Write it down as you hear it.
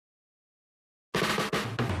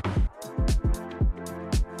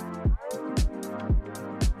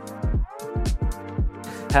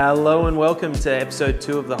Hello and welcome to episode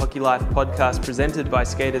 2 of the Hockey Life podcast presented by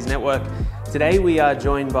Skaters Network. Today we are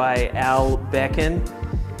joined by Al Becken,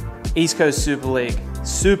 East Coast Super League,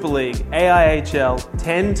 AIHL,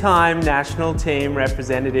 10-time national team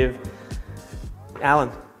representative. Alan,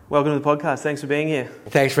 welcome to the podcast. Thanks for being here.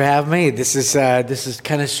 Thanks for having me. This is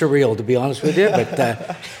kind of surreal, to be honest with you,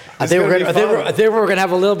 but I think we're going to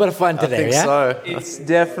have a little bit of fun today. I think so. It's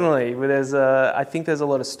definitely. I think there's a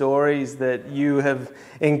lot of stories that you have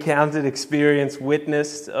encountered, experienced,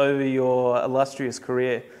 witnessed over your illustrious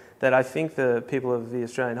career that I think the people of the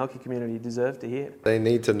Australian hockey community deserve to hear. They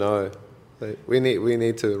need to know. We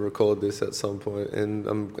need to record this at some point, and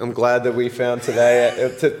I'm glad that we found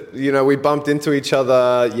today. We bumped into each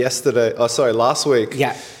other last week.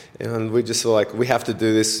 Yeah. And we just were like, we have to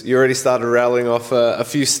do this. You already started rattling off a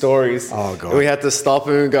few stories. Oh, God. And we had to stop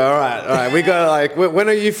him and go, all right. We go when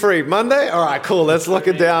are you free? Monday? All right, cool. Let's lock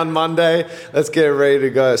it down Monday. Let's get ready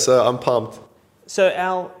to go. So I'm pumped. So,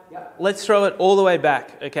 Al, Let's throw it all the way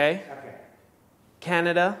back, okay?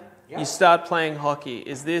 Canada, you start playing hockey.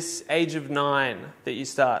 Is this age of 9 that you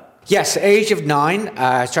start? Yes, age of 9,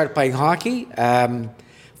 I started playing hockey.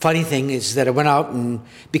 Funny thing is that I went out and,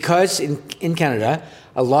 because in Canada,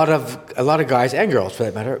 a lot of guys and girls, for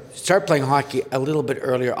that matter, start playing hockey a little bit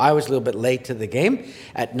earlier. I was a little bit late to the game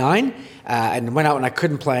at 9, and went out and I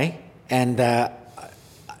couldn't play. And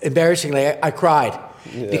embarrassingly, I cried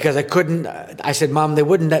because I couldn't. I said, "Mom, they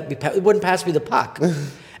wouldn't pass me the puck."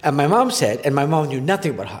 And my mom said, and my mom knew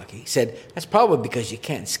nothing about hockey, said, "That's probably because you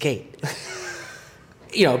can't skate."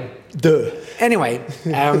 Duh. Anyway,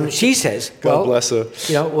 she says, God bless her.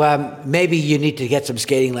 Maybe you need to get some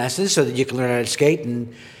skating lessons so that you can learn how to skate,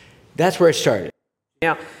 and that's where it started.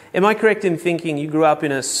 Now, am I correct in thinking you grew up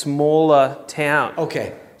in a smaller town?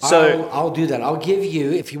 Okay, so I'll do that. I'll give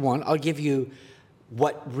you, if you want,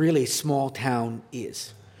 what really small town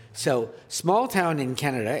is. So, small town in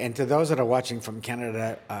Canada, and to those that are watching from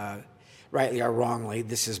Canada, rightly or wrongly,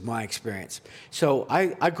 this is my experience. So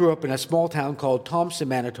I grew up in a small town called Thompson,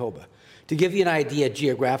 Manitoba. To give you an idea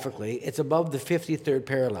geographically, it's above the 53rd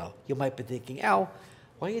parallel. You might be thinking, Al,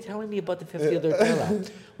 why are you telling me about the 53rd parallel?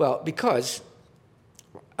 Well, because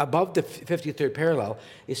above the 53rd parallel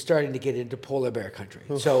is starting to get into polar bear country.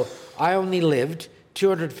 So I only lived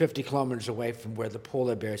 250 kilometers away from where the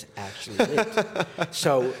polar bears actually lived.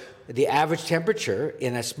 So the average temperature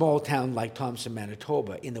in a small town like Thompson,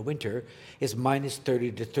 Manitoba in the winter is minus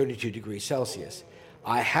 30 to 32 degrees Celsius.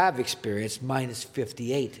 I have experienced minus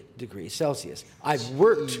 58 degrees Celsius. I've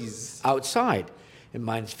worked outside in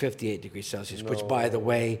minus 58 degrees Celsius, which, by the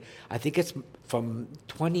way, I think it's from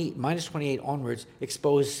minus 28 onwards,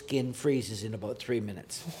 exposed skin freezes in about 3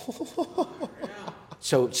 minutes.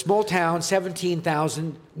 So small town,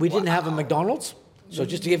 17,000. We didn't have a McDonald's. So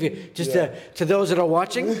just to give you, to those that are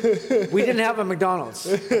watching, we didn't have a McDonald's,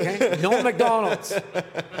 okay? No McDonald's,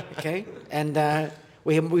 okay? And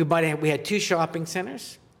we had 2 shopping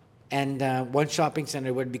centers, and one shopping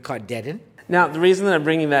center would be caught dead in. Now, the reason that I'm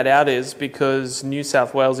bringing that out is because New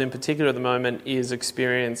South Wales in particular at the moment is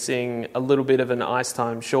experiencing a little bit of an ice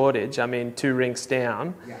time shortage. I mean, 2 rinks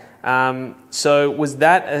down. So was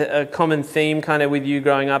that a common theme kind of with you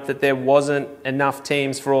growing up, that there wasn't enough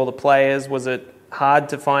teams for all the players? Was it hard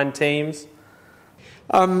to find teams?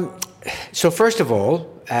 So first of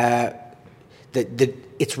all,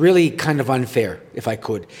 it's really kind of unfair, if I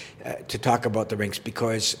could, to talk about the rinks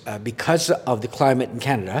because of the climate in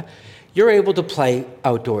Canada, you're able to play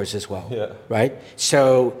outdoors as well, right?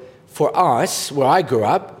 So for us, where I grew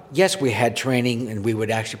up, yes, we had training and we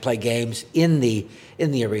would actually play games in the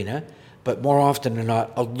arena, but more often than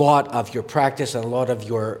not, a lot of your practice and a lot of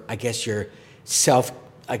your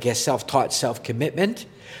self-taught self-commitment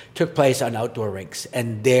took place on outdoor rinks,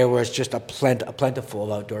 and there was just a plentiful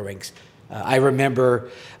of outdoor rinks. I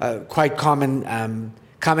remember quite common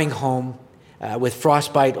coming home with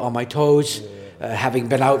frostbite on my toes, having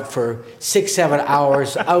been out for 6-7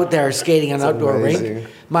 hours out there skating on an outdoor rink,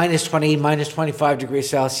 minus 20, minus 25 degrees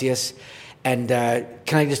Celsius. And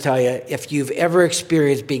can I just tell you, if you've ever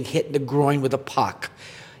experienced being hit in the groin with a puck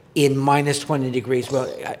in minus 20 degrees,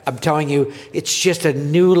 well, I'm telling you, it's just a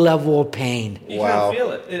new level of pain. You can't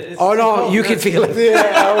feel it. You can feel it.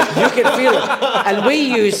 You can feel it. And we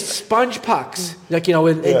used sponge pucks,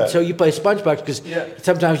 so you play sponge pucks because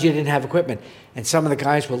sometimes you didn't have equipment. And some of the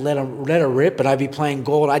guys would let her rip, and I'd be playing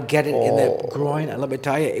goal. I'd get it in the groin, and let me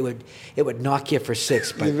tell you, it would knock you for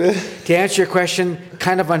 6. But to answer your question,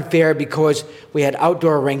 kind of unfair because we had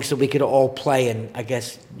outdoor rinks that we could all play and, I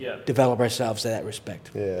guess, develop ourselves in that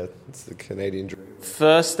respect. Yeah, it's the Canadian dream.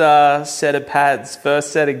 First set of pads,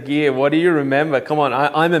 first set of gear. What do you remember? Come on,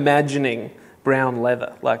 I'm imagining brown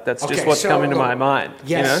leather. Like that's just Okay, what's so, coming to look, my mind.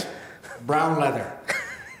 Yes, You know? brown leather.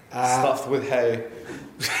 Stuffed with hay.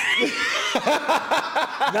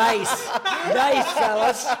 Nice,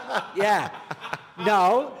 fellas. Yeah.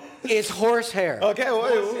 No, it's horsehair. Okay,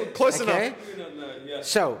 well, close Okay. enough.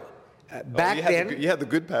 So back You had the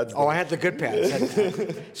good pads. I had the good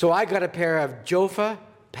pads. So I got a pair of Jofa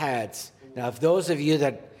pads. Now, if those of you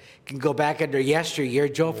that can go back into yesteryear,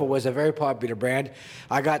 Jofa was a very popular brand.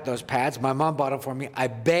 I got those pads. My mom bought them for me. I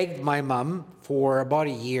begged my mom for about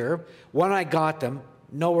a year. When I got them,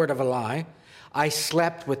 no word of a lie, I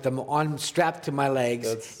slept with them strapped to my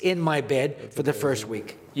legs in my bed for the first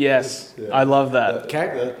week. Yes, I love that.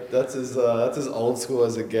 Okay. That's as old school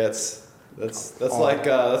as it gets. That's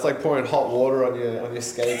like pouring hot water on your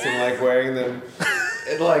skates and like wearing them,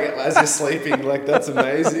 as you're sleeping. Like that's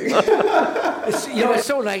amazing. It's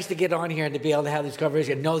so nice to get on here and to be able to have this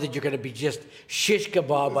conversation and know that you're going to be just shish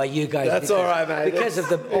kebab by you guys. That's all right, mate. Because of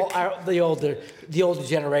the older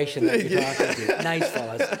generation that you're talking to. Nice,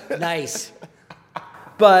 fellas. Nice.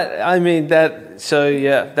 But I mean that's.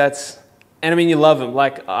 And I mean, you love them.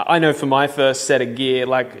 Like, I know for my first set of gear,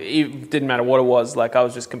 like, it didn't matter what it was. Like, I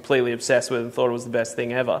was just completely obsessed with it and thought it was the best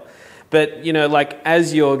thing ever. But, like,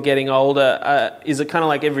 as you're getting older, is it kind of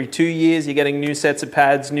like every 2 years you're getting new sets of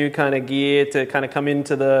pads, new kind of gear to kind of come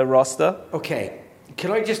into the roster? Okay. Can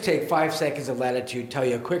I just take 5 seconds of latitude, tell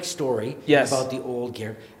you a quick story about the old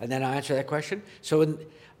gear, and then I'll answer that question? So,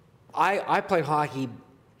 I played hockey.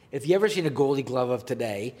 If you ever seen a goalie glove of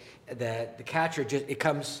today, the catcher it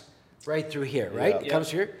comes right through here, right? Yeah. It comes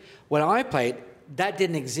here. When I played, that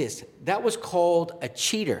didn't exist. That was called a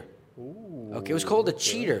cheater. Ooh, okay, it was called a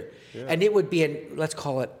cheater. Yeah. And it would be let's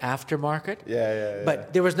call it aftermarket. Yeah.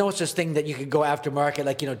 But there was no such thing that you could go aftermarket,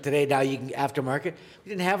 like, today now you can aftermarket. We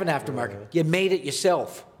didn't have an aftermarket. You made it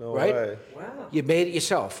yourself, right? Way. Wow. You made it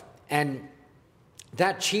yourself. And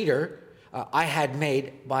that cheater I had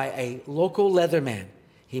made by a local leatherman.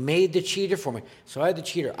 He made the cheater for me. So I had the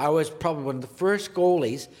cheater. I was probably one of the first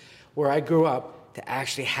goalies where I grew up to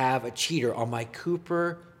actually have a cheater on my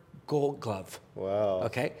Cooper gold glove. Wow.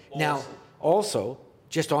 Okay? Awesome. Now, also,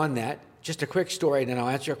 just on that, just a quick story, and then I'll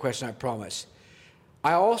answer your question, I promise.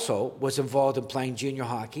 I also was involved in playing junior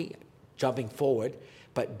hockey, jumping forward,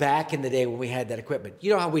 but back in the day when we had that equipment.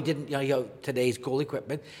 You know how we didn't, today's goal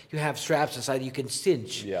equipment, you have straps inside you can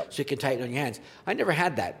cinch so you can tighten on your hands. I never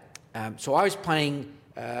had that. So I was playing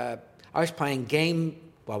game,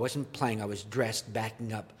 well, I wasn't playing, I was dressed,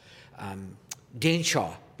 backing up. Dean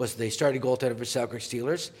Shaw was the starting goaltender for Selkirk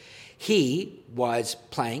Steelers. He was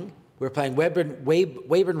playing. We were playing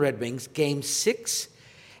Weyburn Red Wings, Game 6,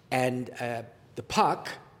 and the puck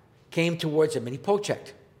came towards him, and he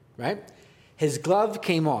poke-checked, right? His glove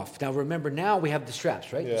came off. Now, remember, now we have the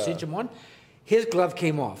straps, right? Yeah. You cinch him on. His glove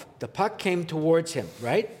came off. The puck came towards him,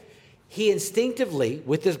 right? He instinctively,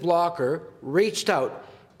 with his blocker, reached out,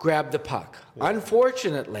 grabbed the puck. Yeah.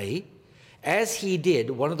 Unfortunately, as he did,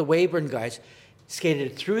 one of the Weyburn guys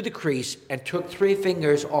skated through the crease and took 3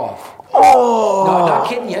 fingers off. Oh! No, not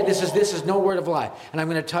kidding you. This is no word of a lie. And I'm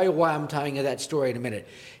going to tell you why I'm telling you that story in a minute.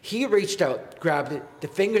 He reached out, grabbed it, the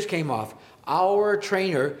fingers came off. Our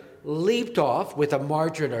trainer leaped off with a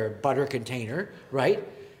margarine or butter container, right?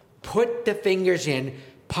 Put the fingers in,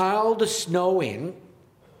 piled the snow in,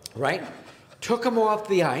 right? Took him off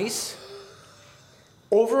the ice.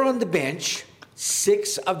 Over on the bench,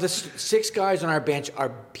 6 guys on our bench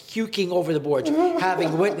are puking over the boards,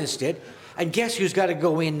 having witnessed it. And guess who's got to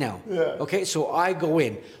go in now? Yeah. Okay, so I go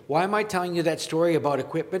in. Why am I telling you that story about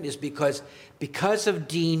equipment? Is because of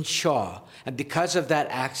Dean Shaw and because of that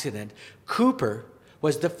accident, Cooper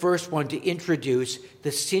was the first one to introduce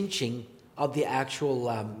the cinching of the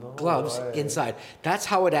actual gloves inside. That's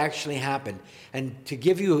how it actually happened. And to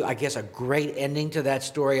give you, I guess, a great ending to that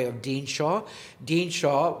story of Dean Shaw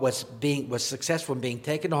was successful in being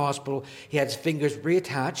taken to hospital. He had his fingers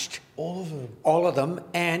reattached. All of them.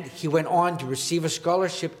 And he went on to receive a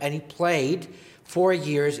scholarship, and he played 4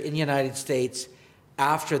 years in the United States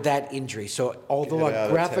after that injury. So although a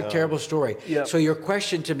graphic, terrible story. Yep. So your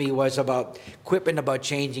question to me was about equipment, about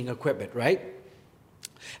changing equipment, right?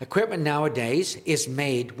 Equipment nowadays is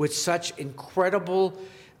made with such incredible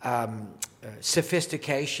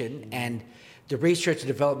sophistication and the research and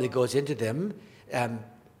development that goes into them.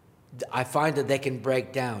 I find that they can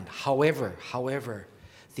break down. However,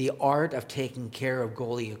 the art of taking care of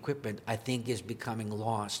goalie equipment, I think, is becoming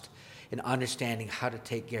lost in understanding how to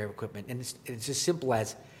take care of equipment. And it's as simple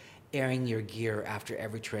as airing your gear after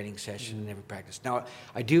every training session and every practice. Now,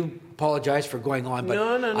 I do apologize for going on, but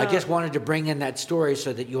No. I just wanted to bring in that story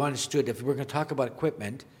so that you understood if we're going to talk about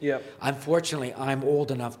equipment. Yep. Unfortunately, I'm old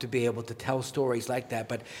enough to be able to tell stories like that,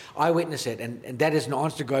 but I witnessed it, and that is an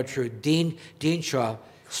honest-to-God truth. Dean Shaw,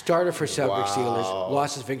 starter for Selkirk Steelers,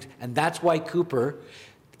 lost his fingers, and that's why Cooper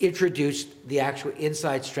introduced the actual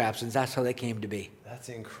inside straps, and that's how they came to be. That's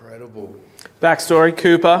incredible. Backstory,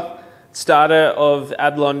 Cooper, starter of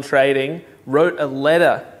Adlon Trading, wrote a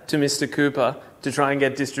letter to Mr. Cooper to try and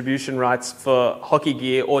get distribution rights for hockey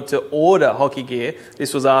gear or to order hockey gear.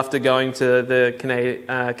 This was after going to the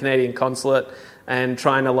Canadian consulate and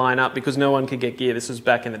trying to line up because no one could get gear. This was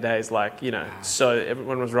back in the days, so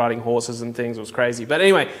everyone was riding horses and things. It was crazy. But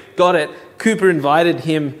anyway, got it. Cooper invited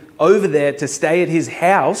him over there to stay at his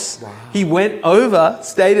house. Wow. He went over,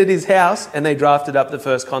 stayed at his house, and they drafted up the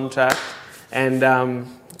first contract and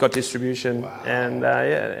got distribution. Wow. And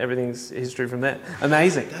everything's history from there.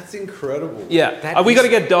 Amazing. That's incredible. Yeah. We got to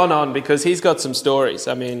get Don on because he's got some stories.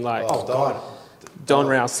 I mean, Don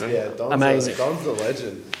Ralston. Yeah, Don's amazing. Don's a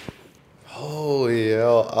legend. Holy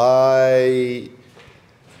hell!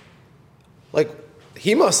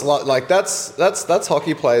 He must that's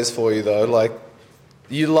hockey players for you though. Like,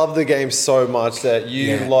 you love the game so much that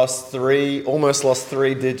you almost lost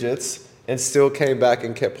 3 digits and still came back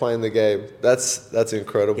and kept playing the game. That's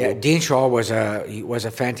incredible. Yeah, Dean Shaw was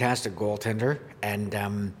a fantastic goaltender, and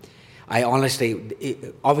I honestly,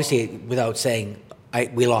 obviously, without saying,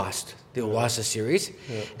 we lost. They lost the series,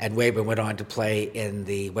 and Weyburn went on to play in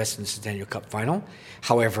the Western Centennial Cup final.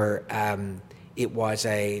 However, it was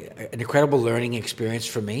an incredible learning experience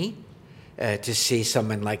for me to see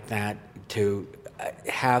someone like that, to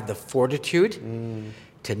have the fortitude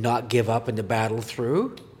to not give up and to battle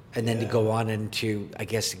through, and then to go on and to, I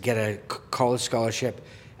guess, get a college scholarship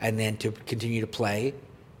and then to continue to play.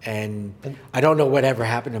 And I don't know whatever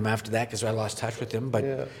happened to him after that because I lost touch with him. But,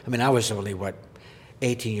 I mean, I was only,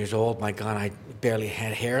 18 years old. My God, I barely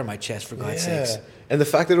had hair on my chest, for God's sakes. And the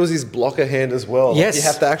fact that it was his blocker hand as well. Yes. You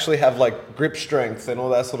have to actually have grip strength and all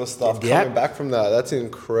that sort of stuff coming back from that. That's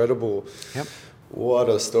incredible. Yep. What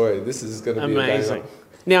a story. This is going to be amazing.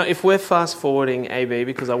 Now, if we're fast forwarding, AB,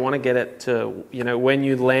 because I want to get it to, when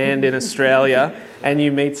you land in Australia and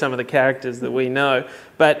you meet some of the characters that we know,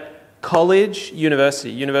 but college,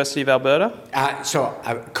 University of Alberta?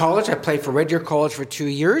 College, I played for Red Deer College for 2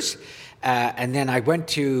 years. And then I went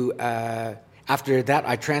to, after that,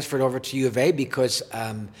 I transferred over to U of A because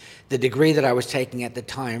the degree that I was taking at the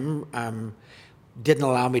time didn't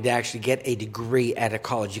allow me to actually get a degree at a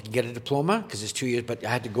college. You can get a diploma because it's 2 years, but I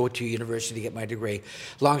had to go to university to get my degree.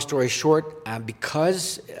 Long story short, to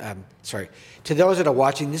those that are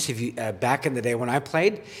watching this, if you back in the day when I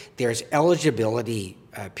played, there's eligibility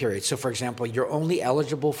periods. So, for example, you're only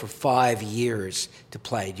eligible for 5 years to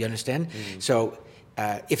play. Do you understand? So,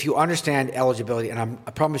 if you understand eligibility, and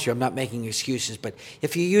I promise you I'm not making excuses, but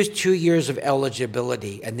if you use 2 years of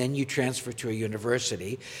eligibility and then you transfer to a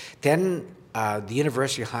university, then the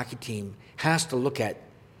university hockey team has to look at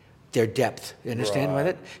their depth. You understand with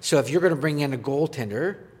it? So if you're going to bring in a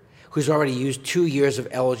goaltender who's already used 2 years of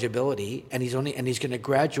eligibility and he's going to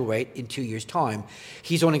graduate in 2 years' time,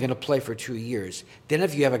 he's only going to play for 2 years. Then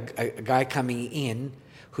if you have a guy coming in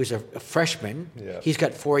who's a freshman, he's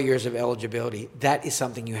got 4 years of eligibility. That is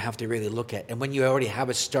something you have to really look at. And when you already have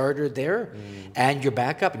a starter there and your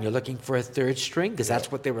backup and you're looking for a third string, because that's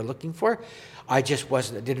what they were looking for, I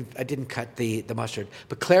didn't cut the mustard.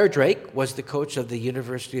 But Claire Drake was the coach of the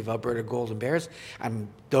University of Alberta Golden Bears. And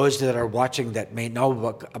those that are watching that may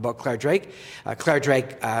know about Claire Drake. Claire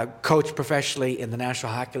Drake coached professionally in the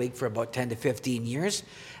National Hockey League for about 10 to 15 years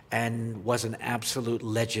and was an absolute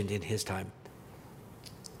legend in his time.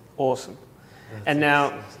 Awesome. And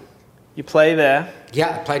now you play there.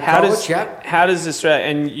 Yeah, I played college, How does Australia,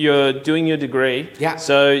 and you're doing your degree. Yeah.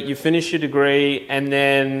 So you finish your degree and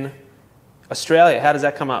then Australia, how does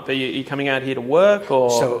that come up? Are you coming out here to work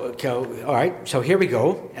or? All right, so here we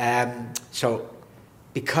go. So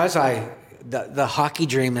because the hockey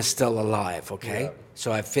dream is still alive, okay? Yeah.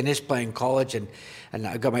 So I finished playing college and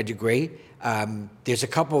I got my degree. There's a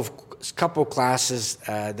couple of classes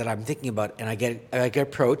that I'm thinking about, and I get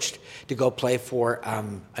approached to go play for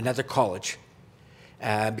another college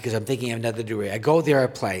because I'm thinking of another degree. I go there, I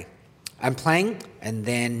play. I'm playing, and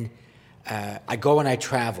then I go and I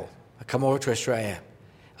travel. I come over to Australia.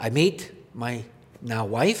 I meet my now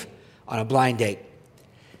wife on a blind date.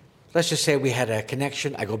 Let's just say we had a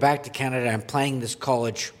connection. I go back to Canada. I'm playing this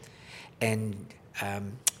college, and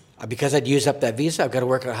because I'd used up that visa, I've got to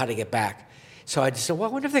work out how to get back. So I just said, well,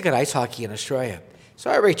 I wonder if they got ice hockey in Australia. So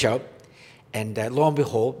I reach out, And lo and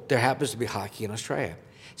behold, there happens to be hockey in Australia.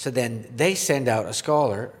 So then they send out a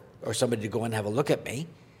scholar or somebody to go and have a look at me,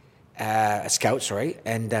 a scout, sorry,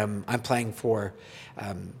 and I'm playing for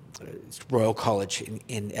Royal College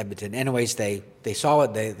in Edmonton. Anyways, they saw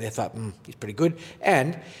it, they thought, he's pretty good.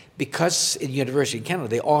 And because in university in Canada,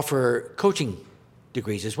 they offer coaching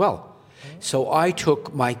degrees as well. So I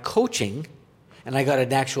took my coaching, and I got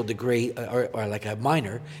an actual degree, or like a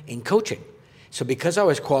minor, in coaching. So because I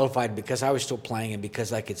was qualified, because I was still playing, and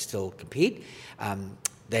because I could still compete,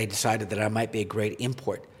 they decided that I might be a great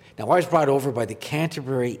import. Now, I was brought over by the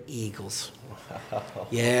Canterbury Eagles. Wow.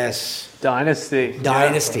 Yes. Dynasty.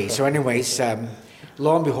 Yeah. So anyways,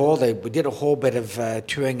 lo and behold, we did a whole bit of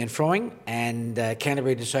toing and froing, and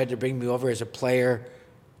Canterbury decided to bring me over as a player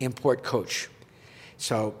import coach.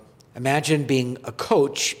 So imagine being a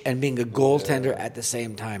coach and being a goaltender at the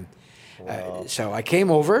same time. Wow. So I came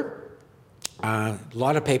over. A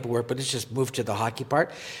lot of paperwork, but let's just move to the hockey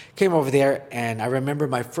part. Came over there, and I remember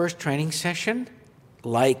my first training session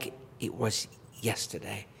like it was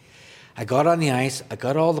yesterday. I got on the ice, I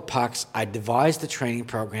got all the pucks, I devised the training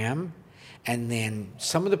program, and then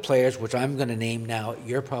some of the players, which I'm going to name now,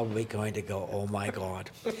 you're probably going to go, oh my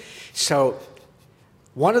God. So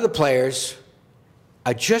one of the players,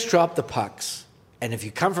 I just dropped the pucks, and if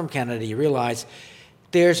you come from Canada, you realize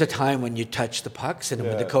there's a time when you touch the pucks, and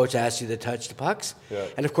when the coach asks you to touch the pucks. Yeah.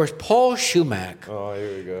 And of course, Paul Schumack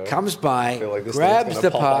comes by, grabs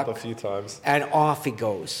the puck, a few times, and off he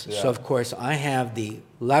goes. Yeah. So of course, I have the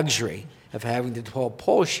luxury of having to tell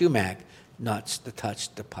Paul Schumack not to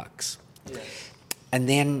touch the pucks. Yes. And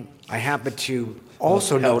then I happen to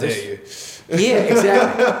also notice. Dare you. Yeah,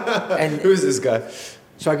 exactly. And who's this guy?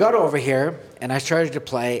 So I got over here and I started to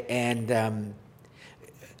play, and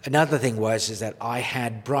another thing is that I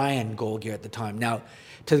had Brian goal gear at the time. Now,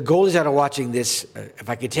 to the goalies that are watching this, if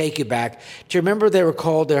I could take you back, do you remember they're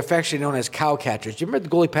affectionately known as cow catchers? Do you remember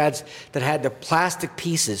the goalie pads that had the plastic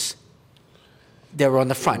pieces? They were on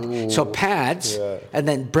the front. Ooh. So pads, and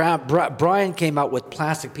then Brian came out with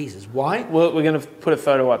plastic pieces. Why? Well, we're going to put a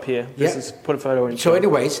photo up here. Put a photo in. So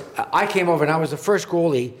anyways, I came over and I was the first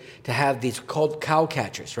goalie to have these called cow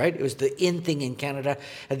catchers, right? It was the in thing in Canada.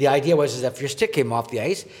 And the idea was that if your stick came off the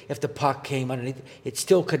ice, if the puck came underneath, it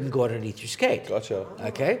still couldn't go underneath your skate. Gotcha.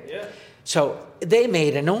 Okay? Yeah. So they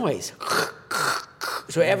made a noise.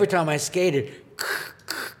 So every time I skated,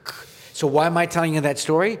 so why am I telling you that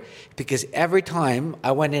story? Because every time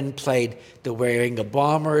I went in and played the Warringah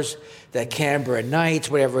Bombers, the Canberra Knights,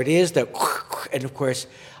 whatever it is, and of course,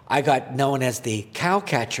 I got known as the cow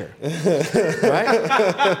catcher,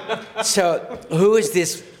 right? So who is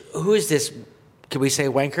this, can we say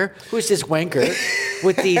wanker? Who's this wanker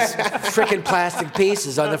with these frickin' plastic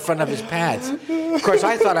pieces on the front of his pads? Of course,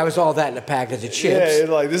 I thought I was all that in a package of chips.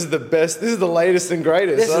 Yeah, like, this is the best, this is the latest and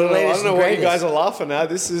greatest. I don't know what you guys are laughing at.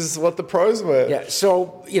 This is what the pros were. Yeah,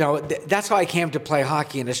 so, that's how I came to play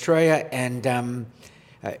hockey in Australia, and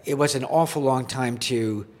it was an awful long time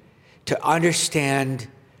to understand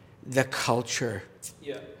the culture.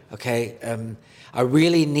 Yeah. Okay? I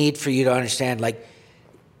really need for you to understand, like,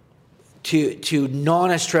 to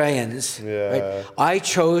non-Australians, right? I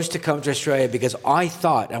chose to come to Australia because I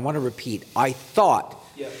thought, I want to repeat, I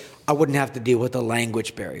wouldn't have to deal with the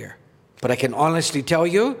language barrier. But I can honestly tell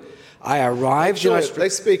you, I arrived in Australia. They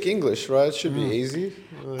speak English, right? It should be easy.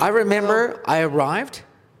 I remember I arrived,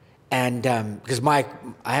 and because I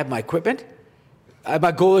have my equipment, I have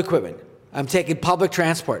my goal equipment. I'm taking public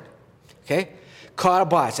transport, okay? Caught a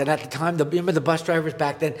bus, and at the time, remember the bus drivers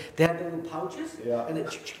back then? They had the little pouches. Yeah. And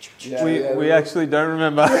we actually don't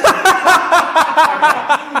remember. Just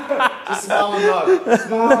smile and nod.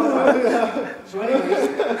 So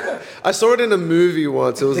anyways, I saw it in a movie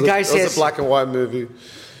once. It was a black and white movie.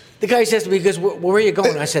 The guy says to me, he goes, "Where are you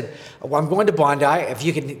going?" I said, "I'm going to Bondi. If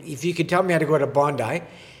you can tell me how to go to Bondi."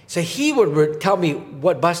 So he would tell me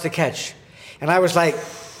what bus to catch, and I was like,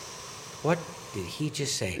 "What did he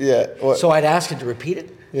just say?" Yeah. What? So I'd ask him to repeat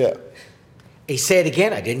it. Yeah. He said it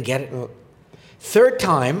again. I didn't get it. Third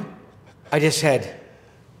time, I just said,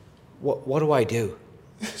 what do I do?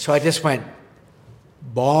 So I just went,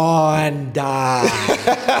 Bondi.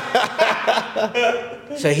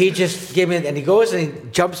 So he just gave me, and he goes and he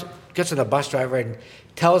gets on the bus driver and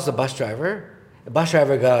tells the bus driver. The bus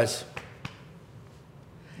driver goes,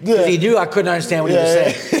 because he knew I couldn't understand what he was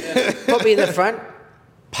saying. Put me in the front.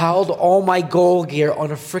 Piled all my goal gear on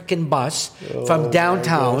a freaking bus from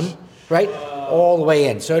downtown, right, all the way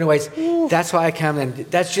in. So anyways, that's why I came in.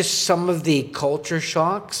 That's just some of the culture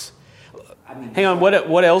shocks. Hang on,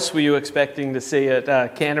 what else were you expecting to see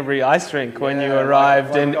at Canterbury Ice Rink when you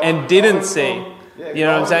arrived and didn't see? Yeah, You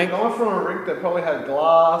know what I'm saying? Going from a rink that probably had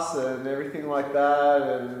glass and everything like that,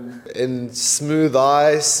 and smooth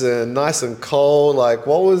ice and nice and cold. Like,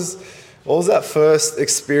 what was that first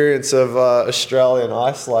experience of Australian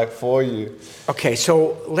ice like for you? Okay,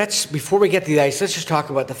 so before we get to the ice, let's just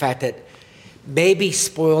talk about the fact that maybe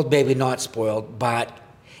spoiled, maybe not spoiled, but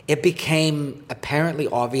it became apparently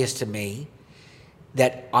obvious to me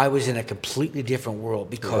that I was in a completely different world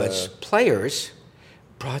because players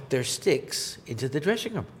brought their sticks into the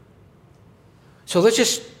dressing room. So let's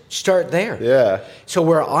just start there. Yeah. So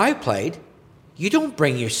where I played, you don't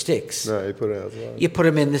bring your sticks. No, you put it outside. You put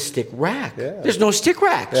them in the stick rack. Yeah. There's no stick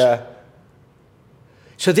racks. Yeah.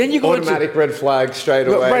 So then you go Automatic red flag straight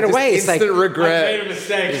away. Right away, Just it's instant like, regret. I made a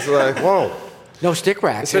mistake. It's like, whoa. no stick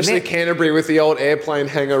racks. Especially Canterbury with the old airplane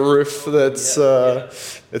hangar roof that's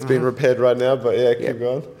it's been repaired right now. But yeah, keep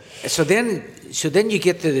going. So then you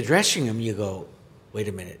get to the dressing room. You go, wait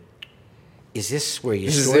a minute. Is this where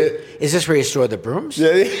you store? Is this where you store the brooms?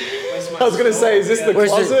 Yeah. I was gonna say, is this the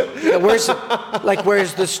closet?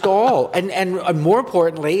 Where's the stall? And more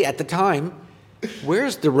importantly, at the time,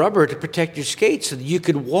 where's the rubber to protect your skates so that you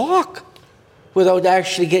could walk without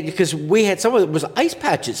actually getting? Because we had some of it was ice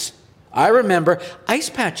patches. I remember ice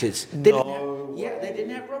patches. They didn't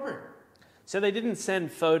have rubber. So they didn't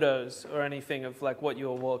send photos or anything of like what you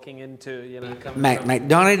were walking into, you know. Mate,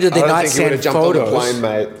 not only did they not send photos. On the plane,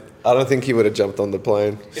 mate. I don't think he would have jumped on the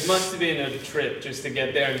plane. It must have been a trip just to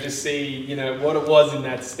get there and just see, you know, what it was in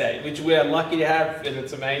that state, which we are lucky to have, and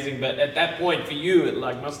it's amazing. But at that point, for you, it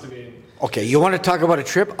like must have been. Okay, you want to talk about a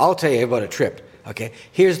trip? I'll tell you about a trip. Okay,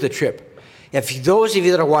 here's the trip. If those of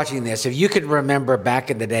you that are watching this, if you can remember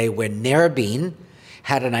back in the day when Narrabeen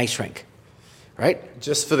had an ice rink, right?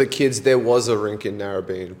 Just for the kids, there was a rink in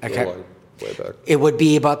Narrabeen. Okay. Way back. It would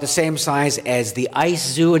be about the same size as the Ice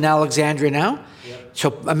Zoo in Alexandria now. Yeah.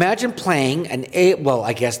 So imagine playing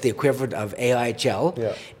I guess the equivalent of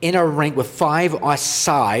AIHL in a rink with 5 on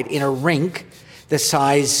side in a rink the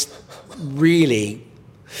size really,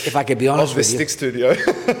 if I could be honest with you. Of the stick studio.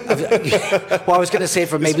 Well, I was going to say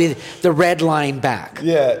from maybe the red line back.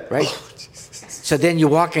 Yeah. Right? So then you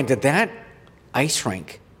walk into that ice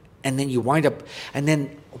rink and then you wind up, and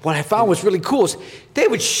then what I found was really cool is they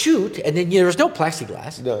would shoot, and then there was no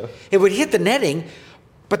plexiglass. No. It would hit the netting,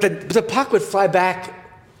 but the puck would fly back,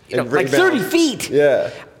 like 30 feet.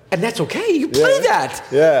 Yeah. And that's okay. You play that.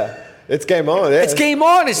 Yeah. It's game on. Yeah. It's game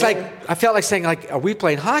on. It's like, I felt like saying, like, are we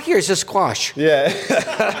playing hockey or is this squash? Yeah.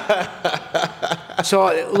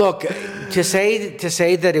 So, look, to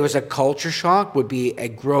say that it was a culture shock would be a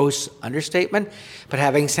gross understatement. But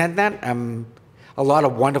having said that, a lot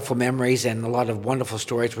of wonderful memories and a lot of wonderful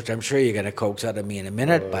stories, which I'm sure you're going to coax out of me in a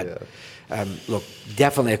minute. Look,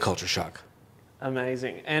 definitely a culture shock.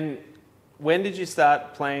 Amazing. And when did you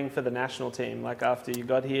start playing for the national team? Like after you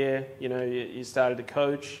got here, you know, you started to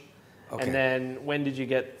coach. Okay. And then when did you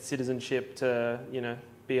get citizenship to, you know,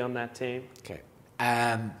 be on that team? Okay.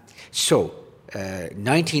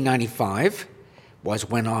 1995 was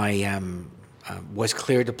when I was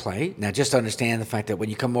cleared to play. Now, just understand the fact that when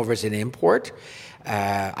you come over as an import,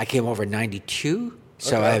 I came over in 92,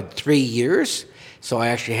 so I had 3 years. So I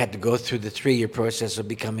actually had to go through the 3-year process of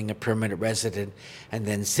becoming a permanent resident and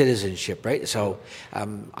then citizenship, right? So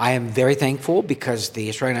I am very thankful because the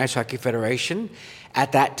Australian Ice Hockey Federation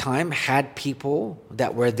at that time had people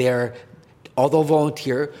that were there, although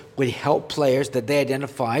volunteer, would help players that they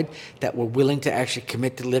identified that were willing to actually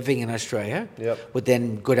commit to living in Australia, would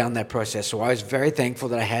then go down that process. So I was very thankful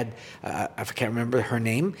that I had, I can't remember her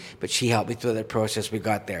name, but she helped me through that process. We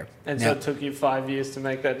got there. And now, so it took you 5 years to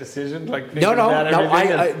make that decision? Like No.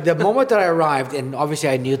 The moment that I arrived, and obviously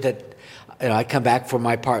I knew that I'd come back for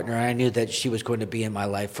my partner, and I knew that she was going to be in my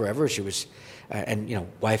life forever. She was... and, you know,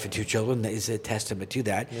 wife and 2 children is a testament to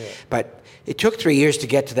that. Yeah. But it took 3 years to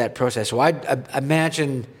get to that process. So I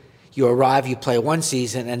imagine you arrive, you play 1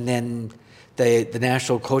 season, and then the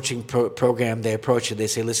national coaching program, they approach you, they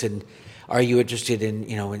say, listen, are you interested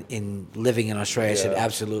in living in Australia? I said,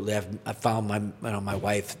 absolutely. I've found my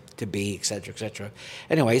wife to be, et cetera, et cetera.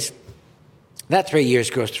 Anyways, that 3 years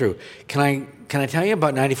goes through. Can I tell you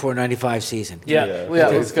about 94-95 season? Yeah,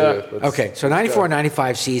 let's go. Okay, so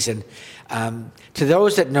 94-95 season. To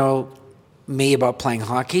those that know me about playing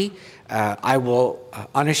hockey, I will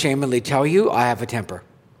unashamedly tell you I have a temper,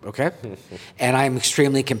 okay? And I am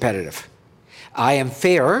extremely competitive. I am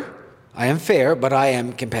fair, but I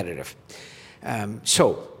am competitive.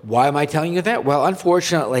 So why am I telling you that? Well,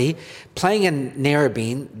 unfortunately, playing in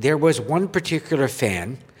Narrabeen, there was one particular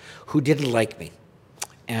fan who didn't like me.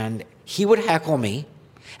 And he would heckle me,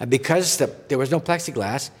 and because there was no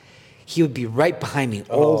plexiglass, he would be right behind me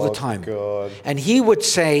all the time. God. And he would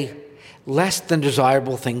say less than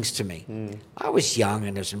desirable things to me. I was young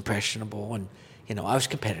and I was impressionable, and I was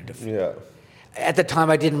competitive. Yeah. At the time,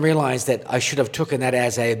 I didn't realize that I should have taken that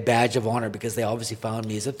as a badge of honor, because they obviously found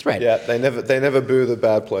me as a threat. Yeah, they never boo the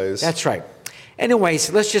bad players. That's right.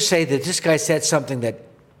 Anyways, let's just say that this guy said something that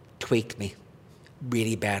tweaked me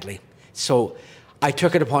really badly. So I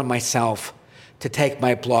took it upon myself to take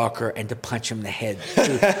my blocker and to punch him in the head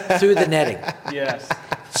through the netting. Yes.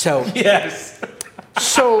 So Yes.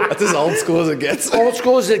 That's as old school as it gets. Old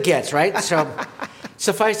school as it gets, right? So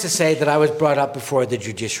suffice to say that I was brought up before the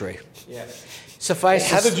judiciary. Yeah.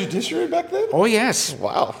 Had a judiciary back then? Oh, yes.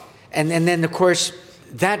 Wow. And then, of course,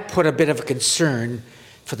 that put a bit of a concern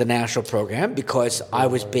for the national program, because I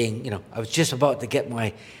was I was just about to get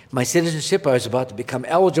my citizenship. I was about to become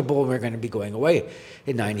eligible, and we were going to be going away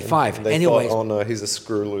in 95. They Anyways. thought, oh no, he's a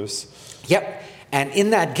screw loose. Yep. And in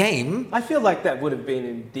that game, I feel like that would have been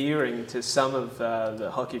endearing to some of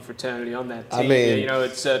the hockey fraternity on that team, I mean,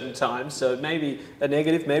 at certain times. So maybe a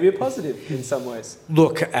negative, maybe a positive in some ways.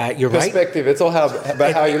 look, you're right. Perspective. It's all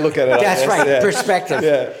about how you look at it. That's right, Yeah. perspective.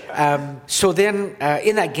 Yeah. So then,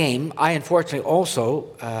 in that game, I unfortunately also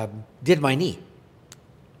did my knee.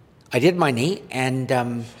 I did my knee, and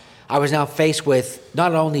I was now faced with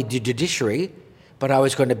not only the judiciary, but I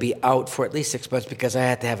was going to be out for at least 6 months because I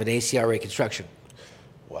had to have an ACL reconstruction.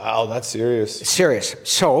 Wow, that's serious. Serious.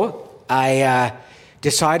 So I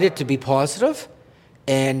decided to be positive,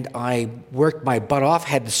 and I worked my butt off,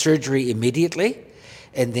 had the surgery immediately,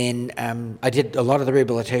 and then I did a lot of the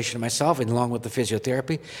rehabilitation myself, and along with the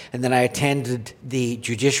physiotherapy, and then I attended the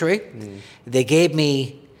judiciary. They gave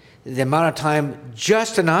me the amount of time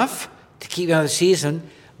just enough to keep me on the season,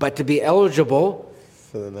 but to be eligible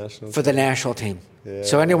For the national team. Yeah.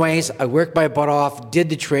 So anyways, I worked my butt off, did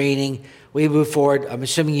the training, we moved forward. I'm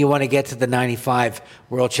assuming you want to get to the 95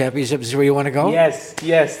 World Championships. Is where you want to go?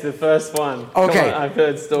 Yes, the first one. Okay. Come on, I've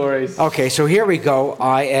heard stories. Okay, so here we go.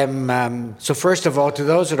 I am, so first of all, to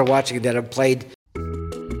those that are watching that have played.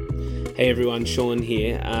 Hey everyone, Sean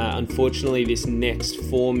here. Unfortunately, this next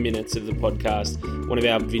 4 minutes of the podcast, one of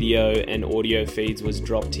our video and audio feeds was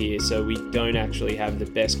dropped here, so we don't actually have the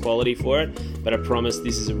best quality for it, but I promise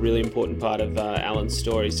this is a really important part of Alan's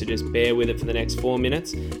story, so just bear with it for the next 4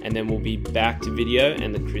 minutes, and then we'll be back to video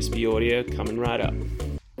and the crispy audio coming right up.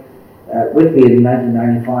 With me in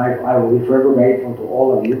 1995, I will be forever grateful to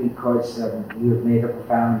all of you because you have made a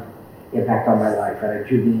profound impact on my life, and I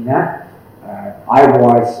do mean that. I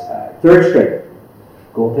was third string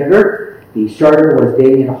goaltender. The starter was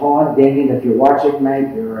Damien Holland. Damien, if you're watching,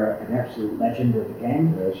 mate, you're an absolute legend of the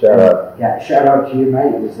game. Shout out. Yeah, shout out to you,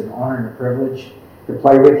 mate. It was an honor and a privilege to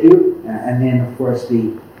play with you. And then, of course,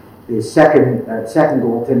 the second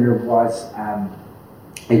goaltender was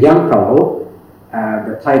a young fellow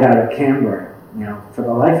that played out of Canberra. For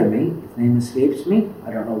the life of me, his name escapes me.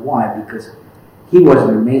 I don't know why, because he was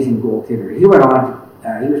an amazing goaltender. He went on to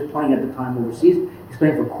he was playing at the time overseas. He was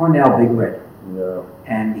playing for Cornell Big Red. Yeah.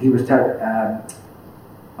 And he was,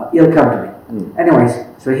 he'll come to me. Anyways,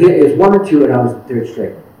 so it was 1 or 2 and I was the third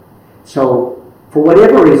string. So for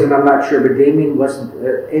whatever reason, I'm not sure, but Damien wasn't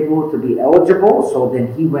able to be eligible, so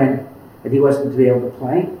then he went and he wasn't to be able to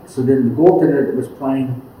play. So then the goaltender that was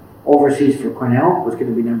playing overseas for Cornell was going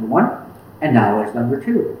to be number 1, and now it's number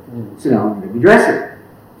 2. So now I'm going to be dressing.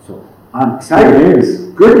 So I'm excited. Good news.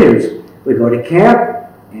 Good news. We go to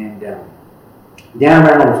camp, and Dan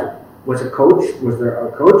Reynolds was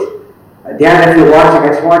our coach. Dan, if you're watching, I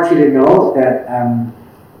just want you to know that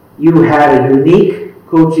you had a unique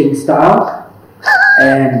coaching style,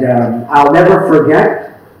 and I'll never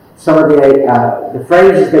forget some of the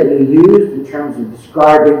phrases that you used in terms of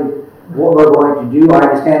describing what we're going to do. I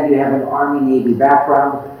understand you have an Army-Navy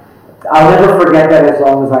background. I'll never forget that as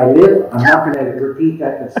long as I live. I'm not going to repeat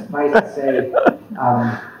that, but suffice to say,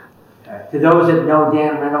 to those that know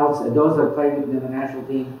Dan Reynolds, and those that played with him in the national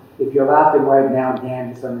team, if you're laughing right now,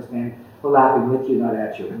 Dan, just understand, we're laughing with you, not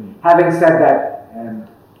at you. Having said that,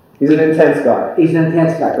 He's an intense guy. he's an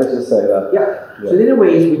intense guy. Let's just say that. Yeah. So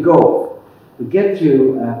anyways, we go. We get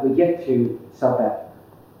to South Africa,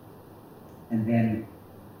 and then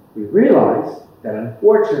we realize that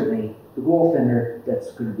unfortunately the goaltender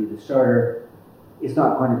that's going to be the starter is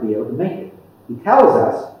not going to be able to make it. He tells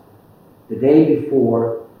us the day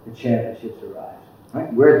before the championships arrive.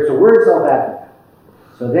 Right? We're in South Africa.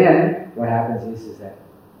 So then what happens is that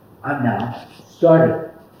I'm now starting.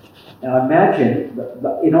 Now imagine,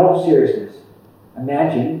 in all seriousness,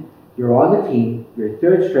 imagine you're on the team, you're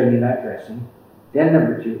third string, you're not dressing, then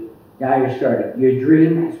number 2, now you're starting. Your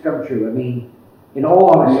dream has come true. I mean, In all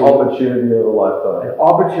honesty. The opportunity of a lifetime. An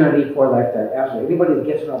opportunity for a lifetime, absolutely. Anybody that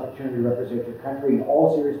gets an opportunity to represent your country, in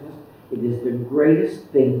all seriousness, it is the greatest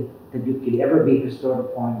thing that you could ever be bestowed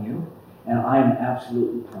upon you, and I am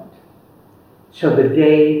absolutely pumped. So the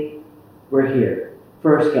day we're here,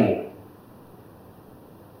 first game,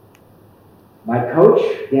 my coach,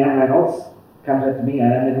 Dan Reynolds, comes up to me,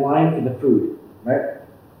 and I'm in line for the food, right?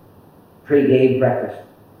 Pre-game breakfast.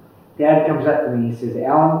 Dad comes up to me and he says,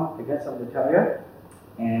 Alan, I got something to tell you.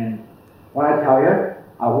 And when I tell you,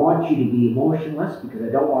 I want you to be emotionless because I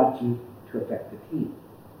don't want you to affect the team.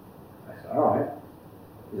 I said, all right.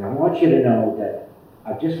 He said, I want you to know that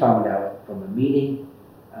I've just found out from a meeting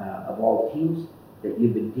of all the teams that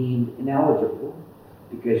you've been deemed ineligible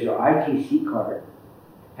because your ITC card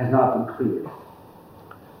has not been cleared.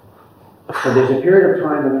 So there's a period of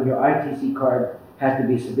time that when your ITC card has to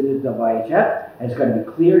be submitted to the IHF, and it's got to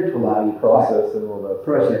be cleared to allow you to process and all that.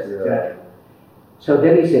 Process, exactly. So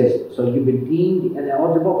then he says, so you've been deemed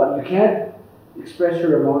ineligible, but you can't express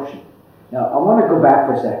your emotion. Now, I want to go back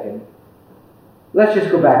for a second. Let's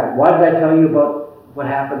just go back. Why did I tell you about what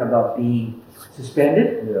happened about being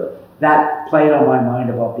suspended? Yeah. That played on my mind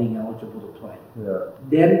about being eligible to play. Yeah.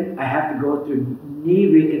 Then I have to go through knee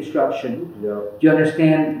reconstruction. Yeah. Do you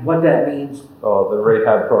understand what that means? Oh, the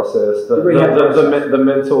rehab process. The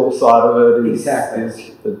mental side of it is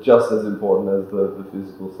just as important as the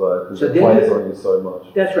physical side because it plays on you so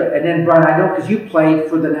much. That's right. And then, Brian, I know because you played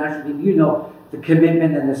for the national team, you know the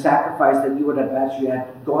commitment and the sacrifice that you would have actually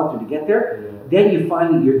had gone through to get there. Yeah. Then you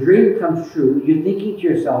finally, your dream comes true. You're thinking to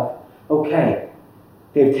yourself, okay,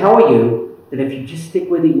 they tell you that if you just stick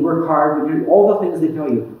with it, you work hard, you do all the things they tell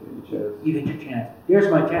you, you get your chance. There's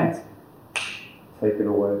my chance. Taken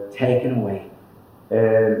away. Taken away.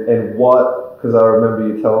 And what, because I remember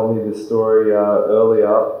you telling me this story earlier,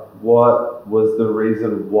 what was the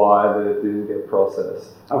reason why that it didn't get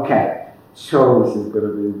processed? Okay, so... This is going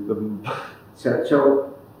to be the...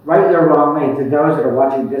 So rightly or wrongly, to those that are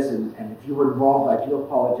watching this, and if you were involved, I do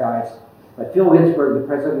apologize, but Phil Ginsberg, the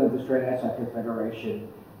president of the Australian Ice Hockey Federation,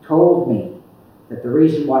 told me that the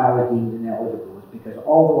reason why I was deemed ineligible was because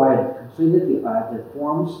although I had completed the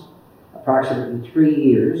forms approximately 3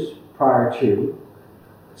 years prior to,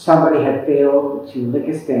 somebody had failed to lick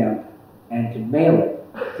a stamp and to mail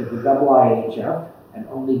it to the IIHF and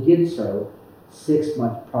only did so 6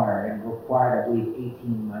 months prior and required, I believe,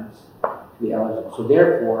 18 months to be eligible. So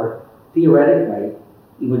therefore, theoretically,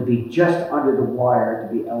 it would be just under the wire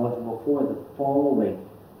to be eligible for the following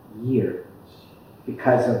year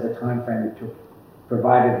because of the time frame it took,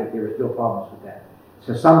 provided that there were still problems with that.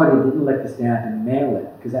 So somebody didn't lick the stamp and mail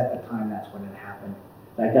it, because at the time that's when it happened.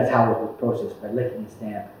 Like that's how it was processed, by licking a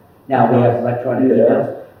stamp. Now we have electronic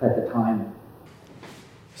emails at the time.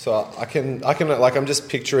 So I can like I'm just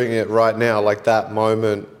picturing it right now, like that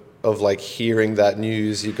moment of like hearing that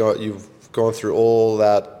news. You've gone through all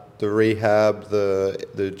that, the rehab,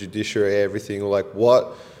 the judiciary, everything. Like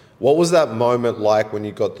what was that moment like when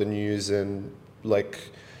you got the news, and like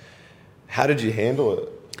how did you handle it?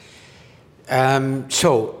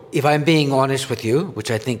 So if I'm being honest with you, which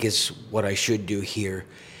I think is what I should do here,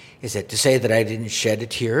 is that to say that I didn't shed a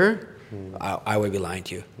tear, I would be lying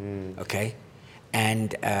to you. Okay.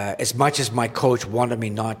 And as much as my coach wanted me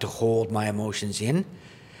not to hold my emotions in,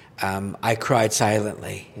 I cried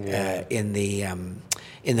silently in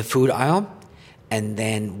the food aisle. And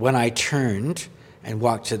then when I turned and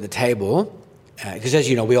walked to the table, because as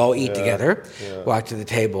you know, we all eat together, walked to the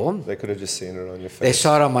table. They could have just seen it on your face. They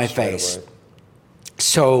saw it on my face. Away.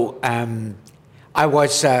 So I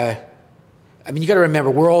was, you got to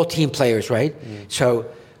remember, we're all team players, right?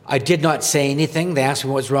 So I did not say anything. They asked me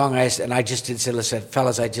what was wrong, and I just did say, listen,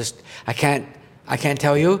 fellas, I can't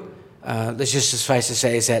tell you. Let's just suffice to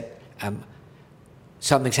say is that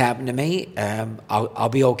something's happened to me. I'll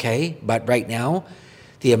be okay, but right now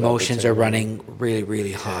the emotions are running really,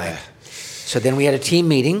 really high. Yeah. So then we had a team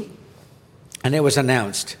meeting, and it was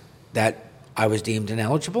announced that I was deemed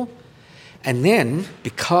ineligible. And then,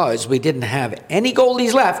 because we didn't have any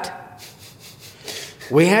goalies left,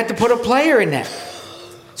 we had to put a player in net.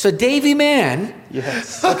 So Davey Mann.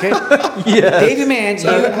 Yes. Okay. Yes. Davey Mann.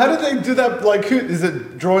 So how do they do that? Like, who is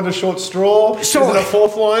it? Drawing a short straw? So, is it a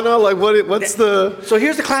fourth liner? Like, what's the? So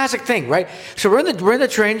here's the classic thing, right? So we're in the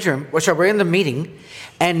training room. We're in the meeting,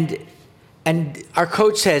 and our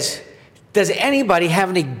coach says, "Does anybody have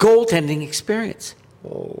any goaltending experience?"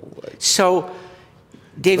 Oh. So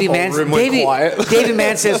Davey Mann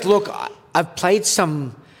says, "Look, I've played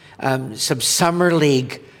some summer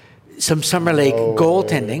league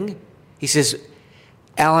goaltending." He says,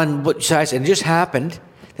 "Alan, what size?" And it just happened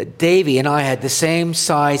that Davey and I had the same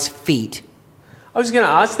size feet I was going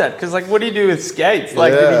to ask that because, like, what do you do with skates?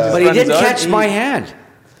 Like, Yeah. did he just But he run his didn't own? catch my hand.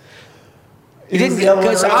 He didn't,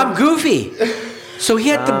 because I'm goofy. So he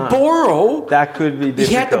had to borrow. That could be difficult.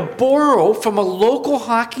 He had to borrow from a local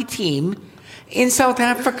hockey team in South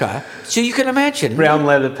Africa. So you can imagine. Brown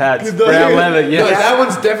leather pads. Brown leather, yeah. No, that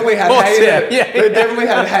one's definitely had Horse hay in hair, it. yeah. They definitely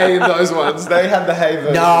had hay in those ones. They had the hay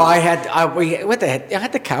version. No, I had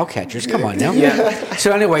the cow catchers. Come on now. Yeah.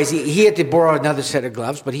 So, anyways, he had to borrow another set of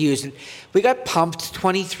gloves, but he used it. We got pumped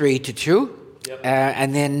 23-2,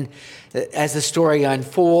 and then as the story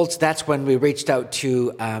unfolds, that's when we reached out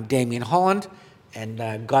to Damien Holland,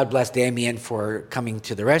 and God bless Damien for coming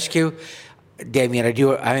to the rescue. Damien,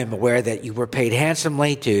 I am aware that you were paid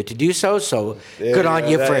handsomely to do so. So good on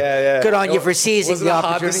you for seizing the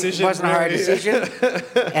opportunity. It wasn't a hard decision.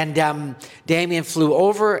 And Damien flew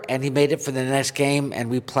over, and he made it for the next game,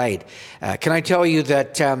 and we played. Can I tell you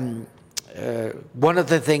that one of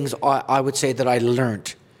the things I would say that I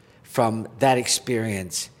learned from that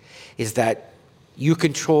experience is that you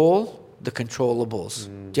control the controllables.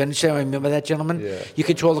 Do you understand? Remember that, gentlemen? Yeah. You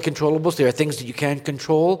control the controllables. There are things that you can't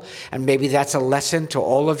control, and maybe that's a lesson to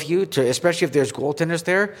all of you, especially if there's goaltenders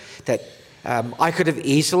there, that I could have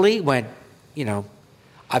easily went,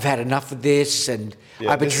 I've had enough of this, and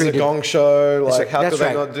I've been treated. This is a gong show. Like,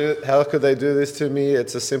 That's how could they do this to me?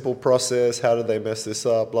 It's a simple process. How did they mess this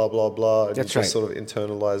up? Blah blah blah. And That's you just right. sort of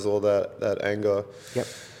internalize all that anger. Yep.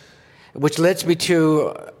 Which leads me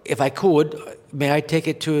to, if I could, may I take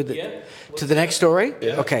it to the next story?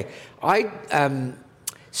 Yeah. Okay.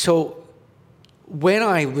 So when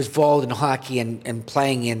I was involved in hockey and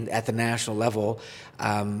playing at the national level,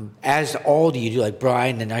 as all you do, like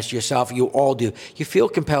Brian and as yourself, you all do, you feel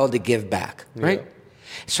compelled to give back, right?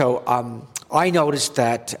 So I noticed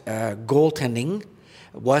that goaltending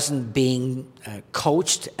wasn't being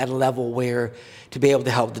coached at a level where to be able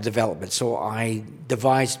to help the development. So I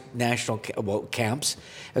devised national camps.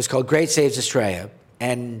 It was called Great Saves Australia.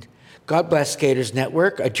 And God bless Skaters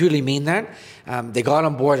Network. I truly mean that. They got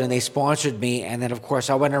on board and they sponsored me. And then, of course,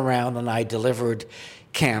 I went around and I delivered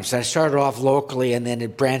camps. I started off locally, and then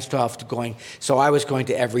it branched off to going. So I was going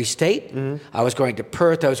to every state. Mm-hmm. I was going to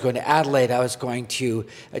Perth. I was going to Adelaide. I was going to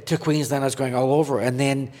Queensland. I was going all over. And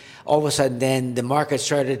then all of a sudden, then the market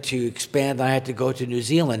started to expand. I had to go to New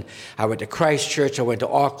Zealand. I went to Christchurch. I went to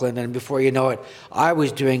Auckland. And before you know it, I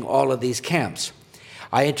was doing all of these camps.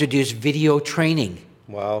 I introduced video training.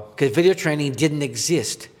 Wow. Because video training didn't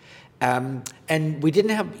exist. And we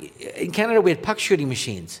didn't have, in Canada, we had puck shooting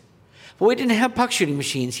machines. But we didn't have puck shooting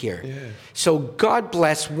machines here. Yeah. So God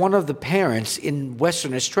bless one of the parents in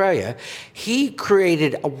Western Australia. He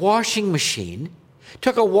created a washing machine,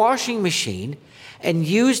 took a washing machine and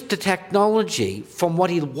used the technology from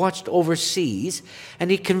what he watched overseas,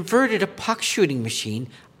 and he converted a puck shooting machine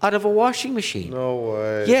out of a washing machine. No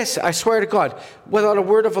way. Yes, I swear to God, without a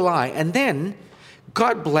word of a lie. And then,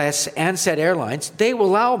 God bless Ansett Airlines, they will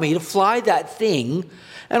allow me to fly that thing.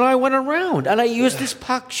 And I went around and I used this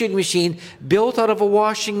puck shooting machine built out of a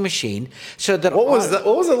washing machine, so that What was that?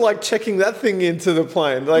 What was it like checking that thing into the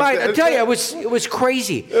plane? Like, Mate, I tell you, it was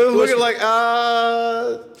crazy. It was looking like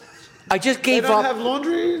I just gave they don't up. have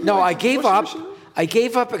laundry? No, Like, I gave washing up. machine? I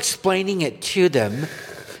gave up explaining it to them,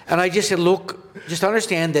 and I just said, "Look, just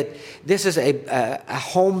understand that this is a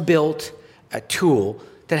home-built tool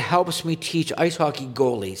that helps me teach ice hockey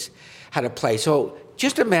goalies how to play." So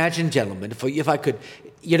just imagine, gentlemen, if I could.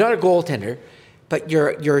 You're not a goaltender, but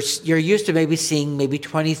you're used to maybe seeing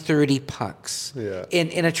 20, 30 pucks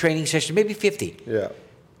in a training session, maybe 50. Yeah.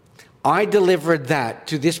 I delivered that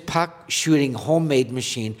to this puck shooting homemade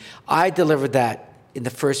machine. I delivered that in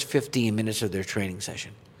the first 15 minutes of their training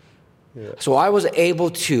session. Yeah. So I was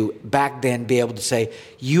able to, back then, be able to say,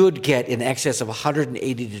 you would get in excess of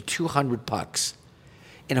 180 to 200 pucks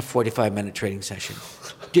in a 45-minute training session.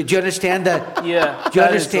 Do you understand that? Yeah. Do you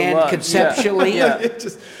understand conceptually? Yeah.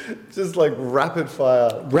 Just like rapid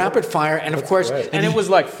fire. Rapid fire, and of course... Great. And it was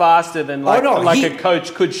like faster than a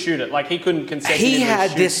coach could shoot it. Like he couldn't consecutively He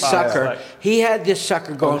had shoot this fast. sucker. He had this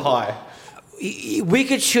sucker going high. We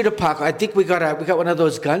could shoot a puck. I think we got one of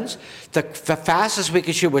those guns. The fastest we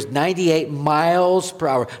could shoot was 98 miles per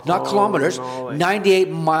hour, not kilometers. No. 98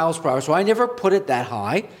 miles per hour. So I never put it that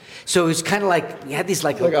high. So it was kind of like we had these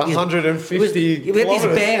like 150. We had these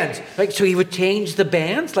bands. Like so, he would change the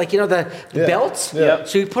bands, like the belts. Yeah.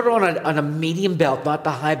 So he put it on a medium belt, not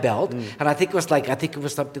the high belt. And I think it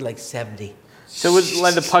was something like 70. So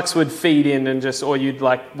like the pucks would feed in and just, or you'd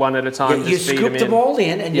like one at a time. Yeah, you just feed scoop them all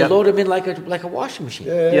in and you load them in like a washing machine.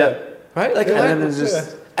 Yeah. Right? Like and then there's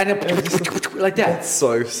just and like that. That's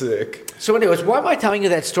so sick. So anyways, why am I telling you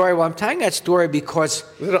that story? Well, I'm telling that story because...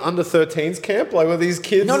 Was it an under-13s camp? Like, were these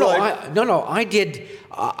kids I did...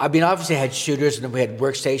 obviously I had shooters, and then we had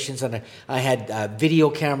workstations, and I had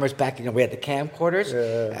video cameras back, we had the camcorders.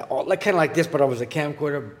 Kind of like this, but I was a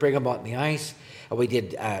camcorder, bring them out on the ice. We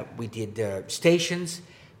did stations.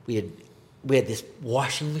 We had this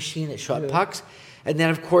washing machine that shot pucks. And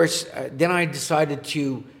then, of course, then I decided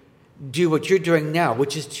to do what you're doing now,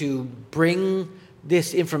 which is to bring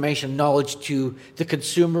this information, knowledge to the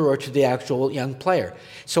consumer or to the actual young player.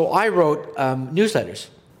 So I wrote newsletters.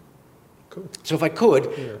 Cool. So if I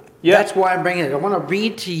could, that's why I'm bringing it. I want to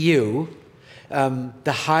read to you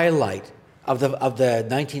the highlight of the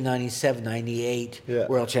 1997-98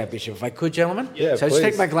 World Championship. If I could, gentlemen? Yeah, so I just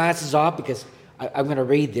take my glasses off because I'm going to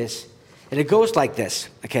read this. And it goes like this.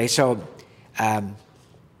 Okay, so I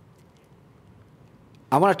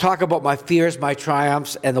want to talk about my fears, my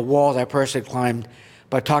triumphs, and the walls I personally climbed,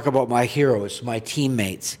 but talk about my heroes, my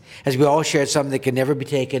teammates, as we all shared something that can never be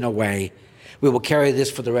taken away. We will carry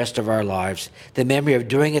this for the rest of our lives, the memory of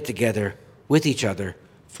doing it together, with each other,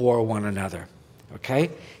 for one another. Okay?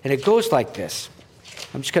 And it goes like this.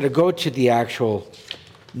 I'm just going to go to the actual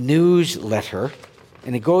newsletter,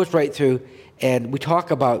 and it goes right through, and we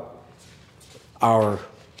talk about like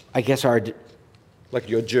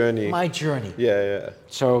your journey. My journey. Yeah.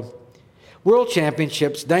 So, World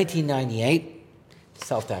Championships, 1998,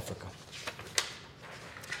 South Africa.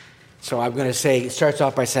 So I'm going to say, it starts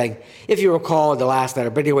off by saying, if you recall the last letter,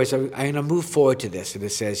 but anyway, so I'm going to move forward to this, and it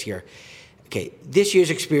says here, okay, this year's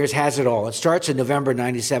experience has it all. It starts in November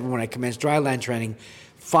 97 when I commenced dryland training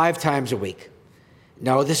 5 times a week.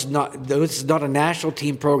 No, this is not a national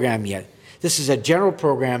team program yet. This is a general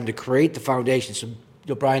program to create the foundation. So,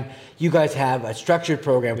 Brian, you guys have a structured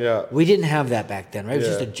program. Yeah. We didn't have that back then, right? It was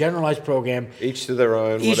just a generalized program. Each to their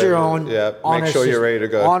own. Each their own. Yeah, make sure you're ready to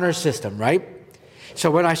go. Honor system, right? So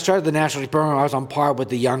when I started the national team program, I was on par with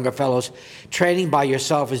the younger fellows. Training by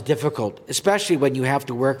yourself is difficult, especially when you have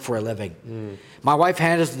to work for a living. My wife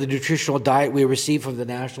handles the nutritional diet we receive from the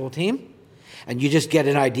national team, and you just get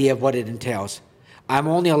an idea of what it entails. I'm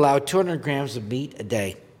only allowed 200 grams of meat a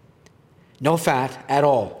day. No fat at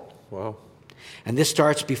all. Wow. And this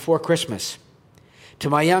starts before Christmas. To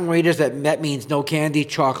my young readers, that means no candy,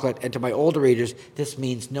 chocolate, and to my older readers, this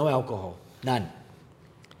means no alcohol. None.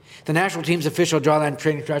 The national team's official dryland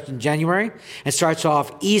training starts in January and starts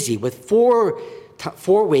off easy with 4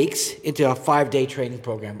 weeks into a 5-day training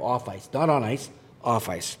program, off ice. Not on ice, off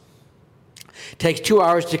ice. Takes 2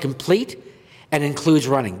 hours to complete and includes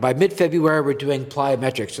running. By mid-February, we're doing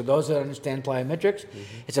plyometrics. So those that understand plyometrics,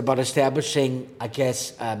 it's about establishing,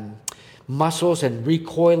 muscles and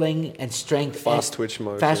recoiling and strength. Fast twitch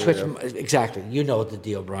motion. Fast twitch, exactly. You know the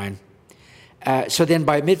deal, Brian. So then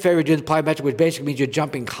by mid-February, we're doing the plyometric, which basically means you're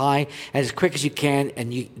jumping high and as quick as you can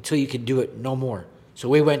until you can do it no more. So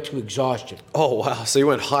we went to exhaustion. Oh, wow. So you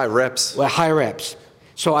went high reps. Well, high reps.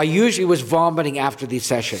 So I usually was vomiting after these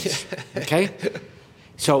sessions, okay?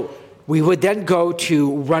 So we would then go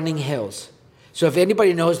to running hills. So if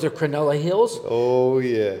anybody knows the Cronulla Hills,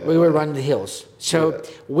 we would run the hills. So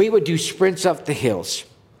we would do sprints up the hills.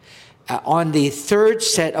 On the third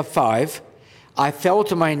set of 5, I fell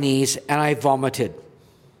to my knees and I vomited.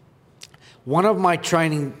 One of my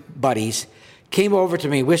training buddies came over to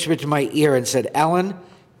me, whispered to my ear and said, "Alan,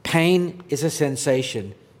 pain is a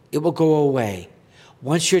sensation. It will go away.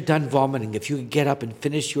 Once you're done vomiting, if you could get up and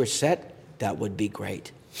finish your set, that would be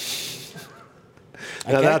great."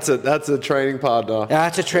 Now that's a training partner.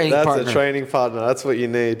 That's a training partner. That's a training partner. That's what you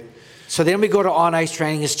need. So then we go to on-ice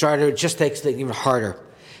training. It started. It just takes it even harder.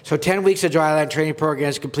 So 10 weeks of dryland training program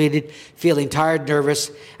is completed, feeling tired, nervous,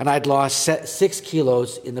 and I'd lost 6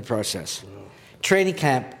 kilos in the process. Training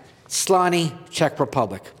camp, Slani, Czech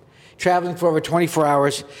Republic. Traveling for over 24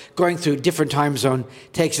 hours, going through different time zone,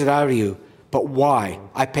 takes it out of you. But why?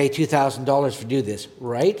 I pay $2,000 to do this,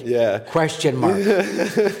 right? Yeah. Question mark.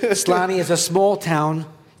 Slani is a small town,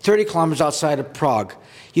 30 kilometers outside of Prague.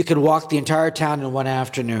 You could walk the entire town in one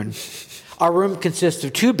afternoon. Our room consists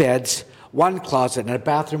of 2 beds, 1 closet, and a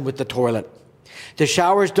bathroom with the toilet. The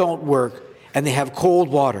showers don't work, and they have cold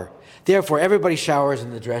water. Therefore, everybody showers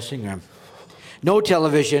in the dressing room. No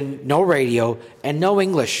television, no radio, and no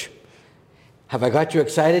English. Have I got you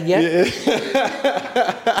excited yet? Yeah.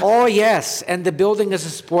 Oh, yes. And the building is a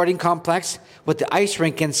sporting complex with the ice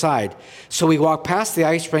rink inside. So we walk past the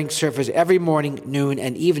ice rink surface every morning, noon,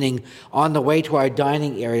 and evening on the way to our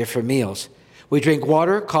dining area for meals. We drink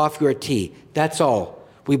water, coffee, or tea. That's all.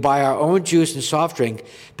 We buy our own juice and soft drink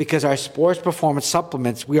because our sports performance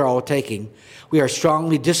supplements we are all taking. We are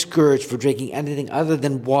strongly discouraged for drinking anything other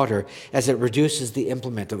than water as it reduces the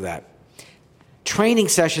implement of that. Training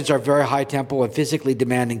sessions are very high tempo and physically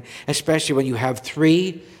demanding, especially when you have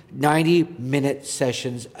 3 90-minute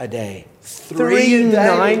sessions a day. 3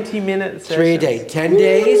 90-minute sessions? 3 a day. 10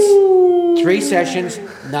 days, 3 sessions,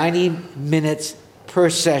 90 minutes per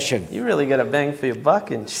session. You really get a bang for your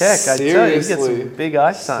buck in check. I tell you, you get some big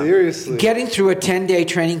ice time. Seriously. Getting through a 10-day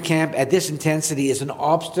training camp at this intensity is an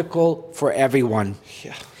obstacle for everyone,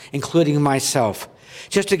 including myself.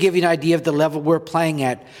 Just to give you an idea of the level we're playing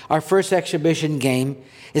at, our first exhibition game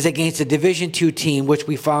is against a Division II team, which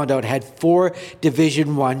we found out had 4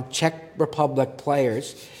 Division I Czech Republic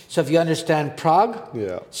players. So if you understand Prague,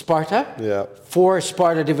 Sparta, 4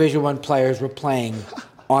 Sparta Division I players were playing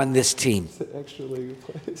on this team. Extra league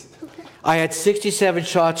players. I had 67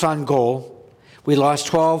 shots on goal. We lost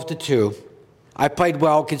 12-2. I played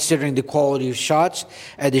well considering the quality of shots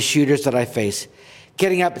and the shooters that I faced.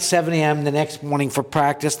 Getting up at 7 a.m. the next morning for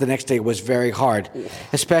practice the next day was very hard,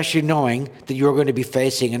 especially knowing that you were going to be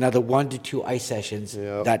facing another 1 to 2 ice sessions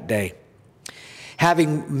that day.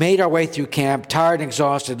 Having made our way through camp, tired and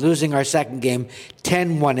exhausted, losing our second game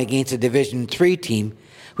 10-1 against a Division III team,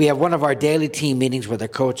 we have one of our daily team meetings with our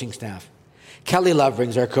coaching staff. Kelly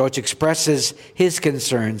Loverings, our coach, expresses his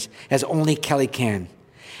concerns, as only Kelly can,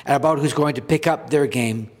 about who's going to pick up their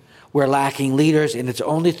game. We're lacking leaders, and it's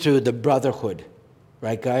only through the brotherhood.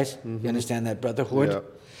 Right, guys? You understand that brotherhood?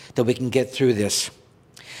 That we can get through this.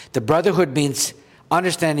 The brotherhood means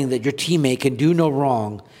understanding that your teammate can do no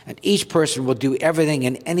wrong, and each person will do everything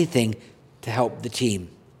and anything to help the team.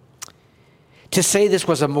 To say this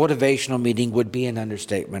was a motivational meeting would be an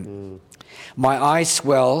understatement. My eyes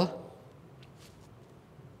swell.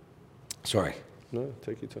 Sorry. No,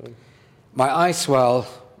 take your time. My eyes swell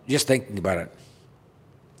just thinking about it.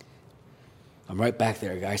 I'm right back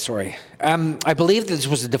there, guys. Sorry. I believe that this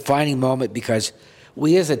was a defining moment because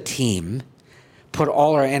we as a team put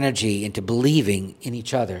all our energy into believing in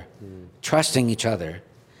each other, trusting each other,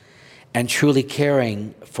 and truly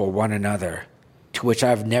caring for one another, to which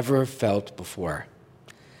I've never felt before.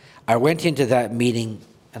 I went into that meeting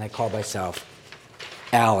and I called myself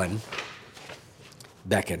Alan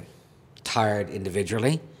Becken, tired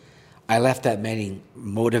individually. I left that meeting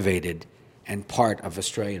motivated and part of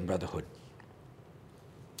Australian Brotherhood,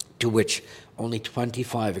 to which only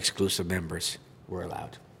 25 exclusive members were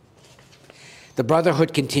allowed. The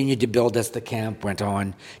Brotherhood continued to build as the camp went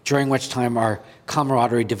on, during which time our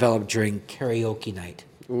camaraderie developed during karaoke night,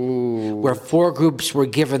 where 4 groups were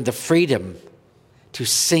given the freedom to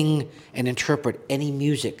sing and interpret any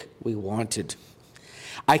music we wanted.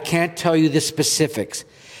 I can't tell you the specifics,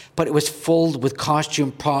 but it was filled with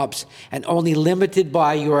costume props and only limited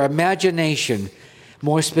by your imagination,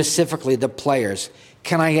 more specifically the players.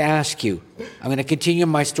 Can I ask you, I'm going to continue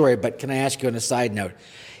my story, but can I ask you on a side note?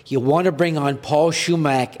 You want to bring on Paul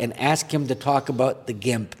Schumack and ask him to talk about the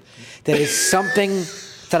GIMP. That is something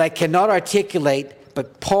that I cannot articulate,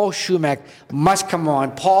 but Paul Schumack must come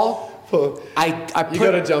on. Paul, I put... You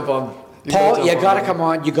got to jump on. Paul, you got to come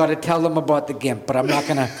on. You got to tell them about the GIMP, but I'm not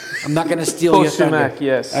gonna steal Paul your thunder. Schumack,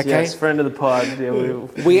 yes, okay? yes, friend of the pod.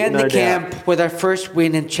 Yeah, we end no the doubt. camp with our first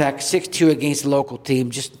win in Czech, 6-2 against the local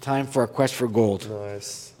team, just in time for our quest for gold.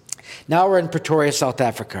 Nice. Now we're in Pretoria, South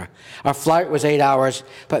Africa. Our flight was 8 hours,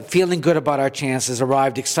 but feeling good about our chances,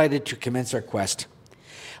 arrived excited to commence our quest.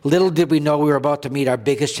 Little did we know we were about to meet our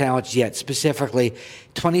biggest challenge yet, specifically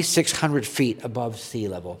 2,600 feet above sea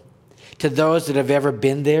level. To those that have ever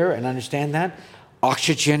been there and understand that,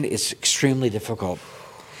 oxygen is extremely difficult.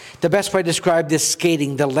 The best way to describe this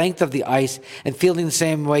skating, the length of the ice, and feeling the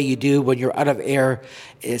same way you do when you're out of air,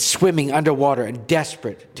 is swimming underwater and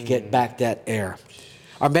desperate to get back that air.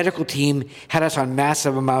 Our medical team had us on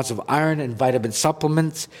massive amounts of iron and vitamin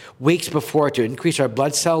supplements weeks before to increase our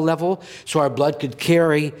blood cell level so our blood could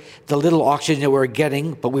carry the little oxygen that we were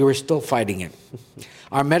getting, but we were still fighting it.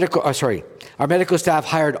 Our medical staff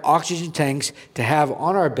hired oxygen tanks to have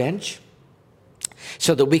on our bench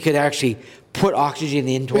so that we could actually put oxygen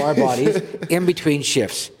into our bodies in between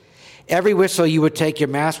shifts. Every whistle you would take, your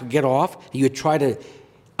mask would get off.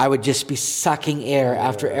 I would just be sucking air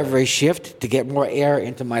after every shift to get more air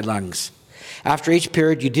into my lungs. After each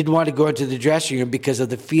period, you did want to go into the dressing room because of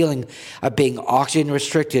the feeling of being oxygen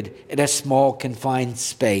restricted in a small, confined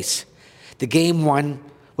space. The game one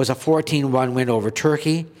was a 14-1 win over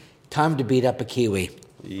Turkey. Time to beat up a Kiwi.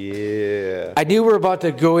 Yeah. I knew we were about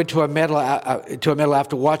to go into a medal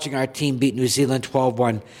after watching our team beat New Zealand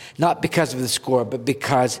 12-1, not because of the score, but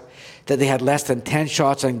because that they had less than 10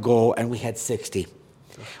 shots on goal and we had 60.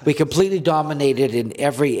 We completely dominated in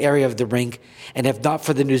every area of the rink, and if not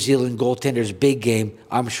for the New Zealand goaltender's big game,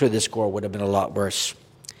 I'm sure the score would have been a lot worse.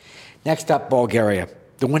 Next up, Bulgaria.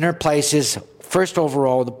 The winner places first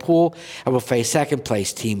overall in the pool and will face second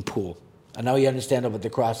place team pool. I know you understand about the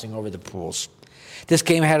crossing over the pools. This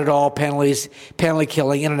game had it all: penalties, penalty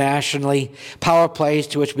killing internationally, power plays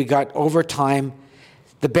to which we got overtime.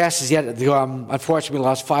 The best is yet, unfortunately, we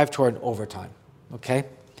lost 5-2 in overtime. Okay?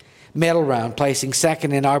 Medal round, placing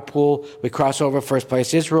second in our pool. We cross over first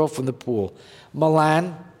place Israel from the pool.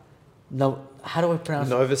 Milan, no, how do we pronounce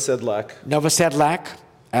it? Novosedlac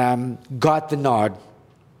got the nod.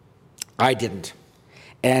 I didn't.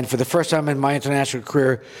 And for the first time in my international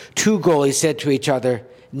career, two goalies said to each other,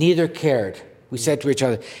 neither cared. We said to each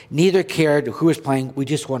other, neither cared who was playing, we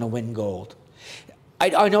just want to win gold.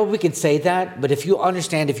 I know we can say that, but if you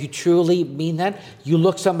understand, if you truly mean that, you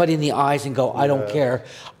look somebody in the eyes and go, I don't care.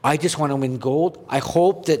 I just want to win gold. I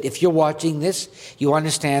hope that if you're watching this, you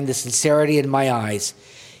understand the sincerity in my eyes.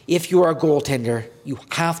 If you are a goaltender, you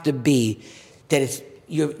have to be that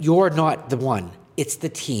you're not the one. It's the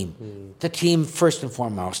team. The team first and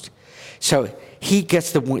foremost. So he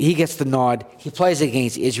gets the nod. He plays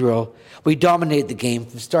against Israel. We dominate the game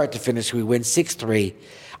from start to finish. We win 6-3.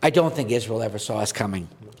 I don't think Israel ever saw us coming.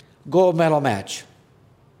 Gold medal match.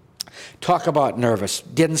 Talk about nervous.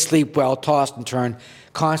 Didn't sleep well, tossed and turned,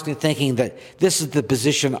 constantly thinking that this is the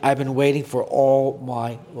position I've been waiting for all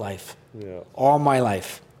my life. Yeah. All my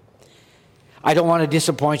life. I don't want to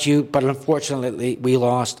disappoint you, but unfortunately we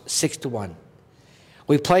lost 6-1.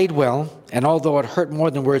 We played well, and although it hurt more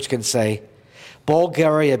than words can say,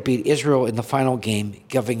 Bulgaria beat Israel in the final game,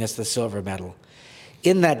 giving us the silver medal.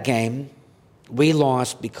 In that game, we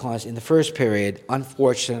lost because in the first period,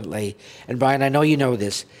 unfortunately, and Brian, I know you know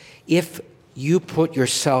this, if you put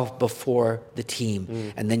yourself before the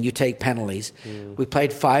team and then you take penalties, we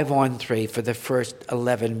played 5-on-3 for the first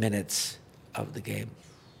 11 minutes of the game.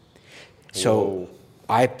 So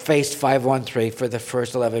I faced 5-on-3 for the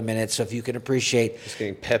first 11 minutes, so if you can appreciate... Just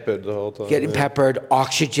getting peppered the whole time. Getting peppered,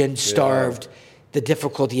 oxygen, starved, the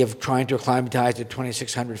difficulty of trying to acclimatize to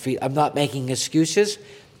 2,600 feet. I'm not making excuses.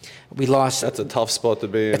 We lost. That's a tough spot to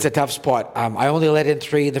be in. It's a tough spot. I only let in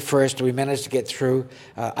 3 in the first. We managed to get through.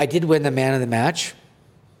 I did win the man of the match,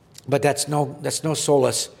 but that's no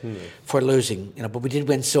solace for losing. But we did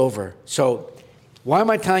win silver. So why am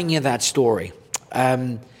I telling you that story?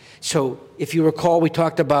 So if you recall, we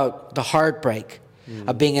talked about the heartbreak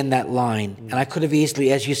of being in that line, and I could have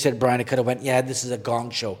easily, as you said, Brian, I could have went, this is a gong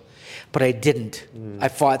show, but I didn't. I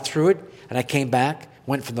fought through it, and I came back.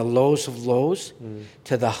 Went from the lows of lows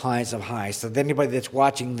to the highs of highs. So anybody that's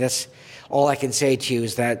watching this, all I can say to you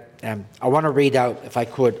is that I want to read out, if I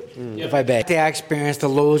could, if I may. I experienced the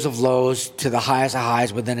lows of lows to the highs of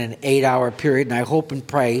highs within an 8-hour period, and I hope and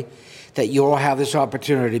pray that you all have this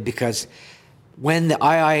opportunity, because when the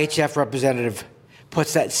IIHF representative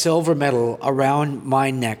puts that silver medal around my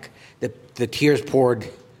neck, the tears poured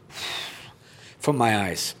from my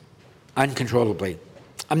eyes uncontrollably.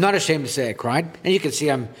 I'm not ashamed to say I cried. And you can see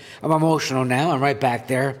I'm emotional now. I'm right back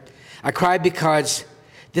there. I cried because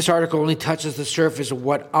this article only touches the surface of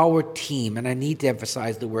what our team, and I need to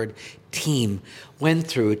emphasize the word team, went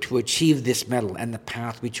through to achieve this medal and the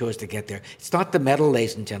path we chose to get there. It's not the medal,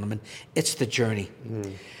 ladies and gentlemen. It's the journey.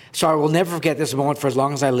 So I will never forget this moment for as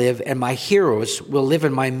long as I live, and my heroes will live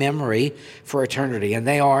in my memory for eternity. And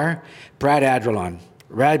they are Brad Adrelon,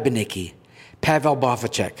 Rad Benicki, Pavel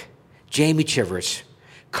Bofacek, Jamie Chivers,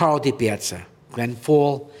 Carl DiPiazza, Glenn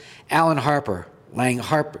Fool, Alan Harper, Lang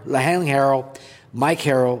Harrell, Mike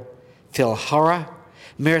Harrell, Phil Hara,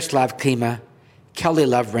 Miroslav Klima, Kelly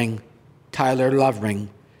Lovering, Tyler Lovering,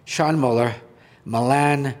 Sean Muller,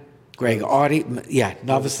 Milan, Greg Audie,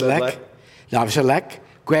 Novoselec,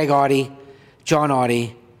 Greg Audie, John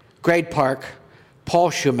Audie, Greg Park, Paul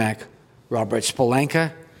Schumack, Robert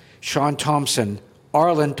Spolenka, Sean Thompson,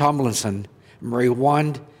 Arlen Tomlinson, Marie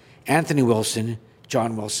Wand, Anthony Wilson,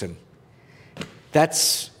 John Wilson.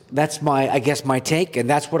 That's my take, and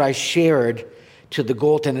that's what I shared to the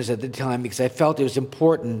goaltenders at the time, because I felt it was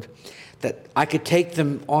important that I could take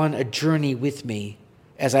them on a journey with me,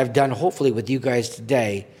 as I've done hopefully with you guys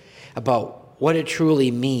today, about what it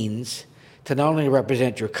truly means to not only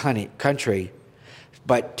represent your country,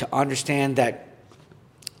 but to understand that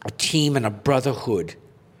a team and a brotherhood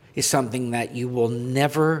is something that you will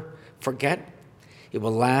never forget. It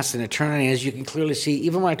will last an eternity. As you can clearly see,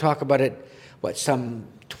 even when I talk about it, some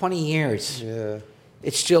 20 years,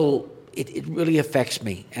 it's still, it really affects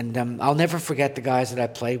me. And I'll never forget the guys that I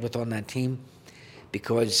played with on that team,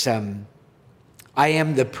 because I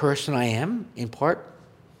am the person I am, in part,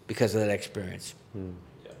 because of that experience.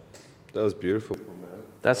 That was beautiful.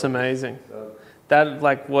 That's amazing. That,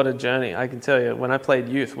 like, what a journey. I can tell you, when I played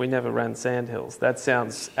youth, we never ran sandhills. That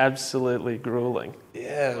sounds absolutely grueling.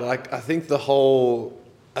 Yeah, like, I think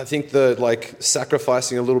like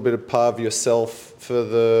sacrificing a little bit of part of yourself for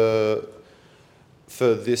this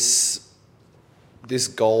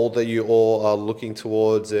goal that you all are looking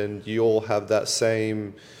towards, and you all have that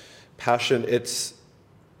same passion. It's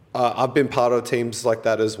I've been part of teams like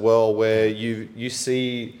that as well, where you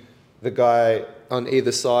see the guy on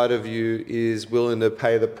either side of you is willing to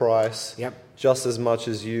pay the price just as much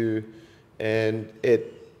as you, and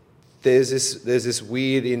there's this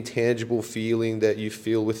weird intangible feeling that you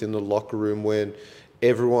feel within the locker room when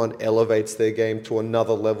everyone elevates their game to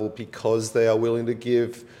another level because they are willing to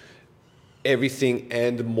give everything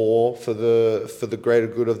and more for the greater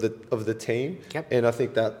good of the team. And I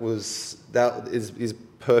think that is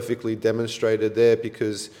perfectly demonstrated there,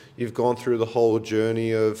 because you've gone through the whole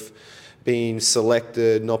journey of being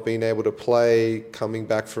selected, not being able to play, coming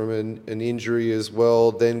back from an injury as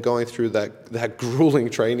well, then going through that grueling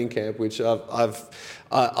training camp, which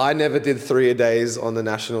I never did 3 a days on the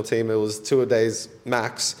national team. It was 2 a days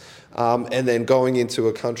max, and then going into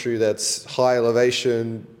a country that's high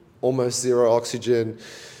elevation, almost zero oxygen.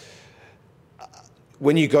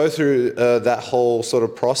 When you go through that whole sort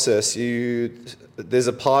of process, there's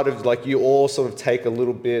a part of, like, you all sort of take a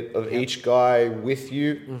little bit of each guy with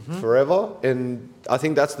you forever. And I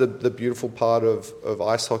think that's the beautiful part of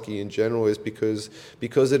ice hockey in general, is because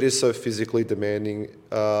it is so physically demanding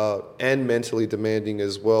and mentally demanding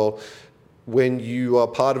as well. When you are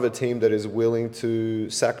part of a team that is willing to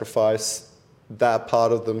sacrifice that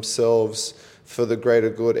part of themselves for the greater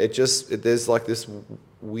good, there's like this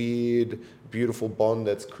weird, beautiful bond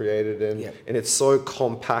that's created, and it's so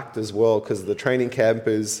compact as well, because the training camp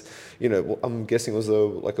is, I'm guessing it was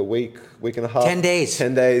like a week and a half. 10 days.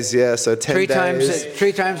 10 days, yeah. So 10 days.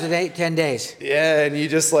 3 times a day, 10 days. Yeah, and you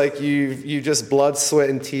just like you just blood, sweat,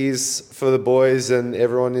 and tears for the boys and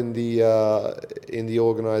everyone in the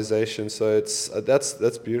organization. So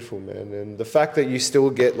that's beautiful, man. And the fact that you still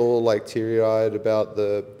get all like teary-eyed about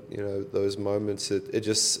those moments,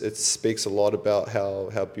 it speaks a lot about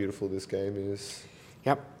how beautiful this game is.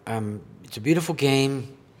 Yep, it's a beautiful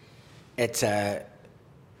game. It's a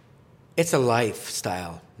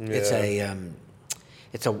lifestyle. Yeah.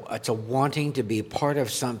 It's a wanting to be part of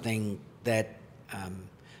something that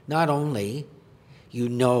not only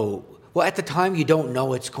well, at the time you don't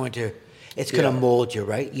know it's going to mold you,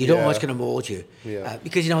 right? You don't know it's going to mold you,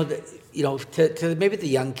 because to maybe the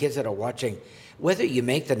young kids that are watching, whether you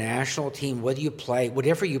make the national team, whether you play,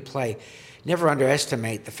 whatever you play, never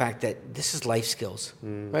underestimate the fact that this is life skills,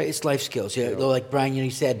 right? It's life skills. Like Brian, you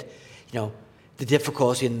said, the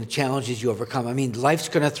difficulty and the challenges you overcome. I mean, life's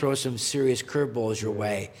going to throw some serious curveballs your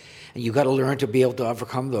way, and you've got to learn to be able to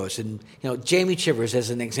overcome those. And, Jamie Chivers, as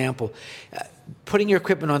an example, putting your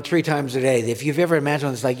equipment on 3 times a day, if you've ever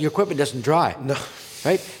imagined, it's like your equipment doesn't dry. No.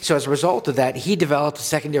 Right? So as a result of that, he developed a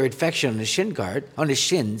secondary infection on his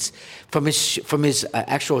shins, from his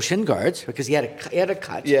actual shin guards, because he had a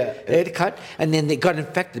cut. Yeah. They had a cut, and then they got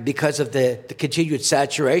infected because of the continued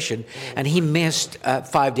saturation, and he missed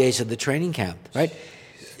 5 days of the training camp. Right?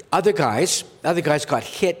 Other guys got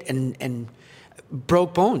hit and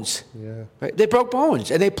broke bones. Yeah. Right? They broke bones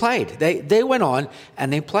and they played. They went on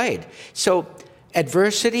and they played. So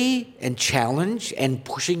adversity and challenge and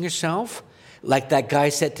pushing yourself. Like that guy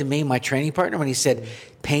said to me, my training partner, when he said,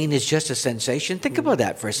 pain is just a sensation. Think about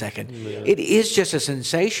that for a second. Yeah. It is just a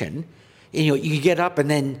sensation. You get up, and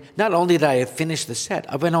then not only did I finish the set,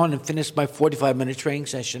 I went on and finished my 45-minute training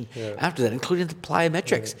session after that, including the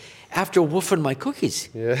plyometrics, after woofing my cookies.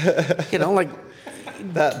 Yeah.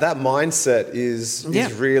 That mindset is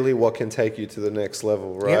really what can take you to the next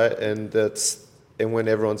level, right? Yeah. And when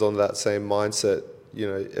everyone's on that same mindset,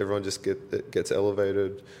 everyone just gets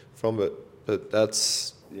elevated from it. But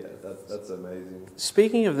that's amazing.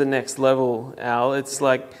 Speaking of the next level, Al, it's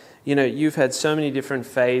like, you've had so many different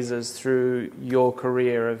phases through your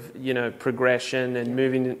career of, progression and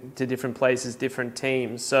moving to different places, different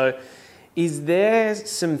teams. So is there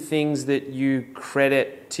some things that you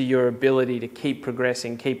credit to your ability to keep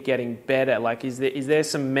progressing, keep getting better? Like, is there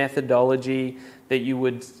some methodology that you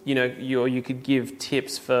would, you could give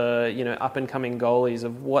tips for, up-and-coming goalies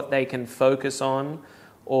of what they can focus on,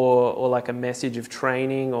 or like a message of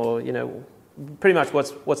training, or pretty much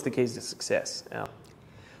what's the keys to success, Al?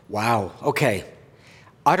 Wow. Okay.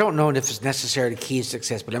 I don't know if it's necessarily the key to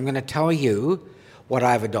success, but I'm going to tell you what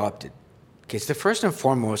I've adopted. Okay, it's the first and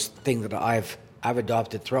foremost thing that I've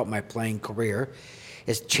adopted throughout my playing career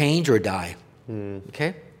is change or die.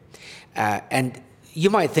 Okay? And you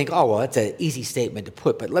might think, oh, well, that's an easy statement to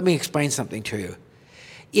put, but let me explain something to you.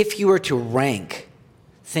 If you were to rank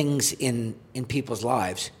things in people's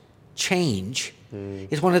lives, change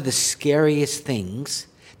is one of the scariest things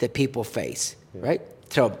that people face, right?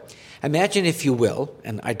 So imagine, if you will,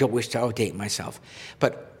 and I don't wish to outdate myself,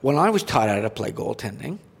 but when I was taught how to play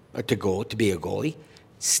goaltending, or to be a goalie,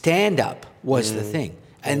 stand-up was the thing.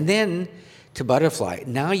 And then to butterfly,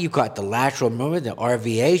 now you've got the lateral movement, the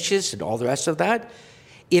RVHs, and all the rest of that.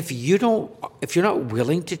 If you're not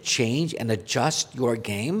willing to change and adjust your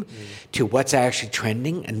game to what's actually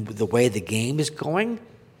trending and the way the game is going,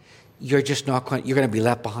 you're going to be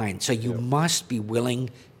left behind. So you must be willing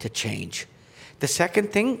to change. The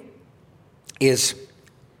second thing is,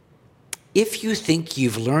 if you think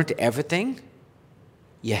you've learned everything,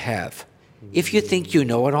 you have. If you think you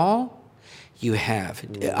know it all, you have.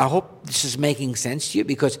 I hope this is making sense to you,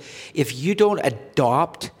 because if you don't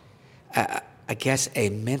adopt a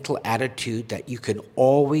mental attitude that you can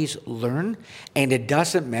always learn, and it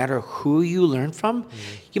doesn't matter who you learn from.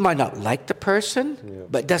 You might not like the person,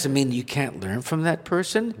 but it doesn't mean you can't learn from that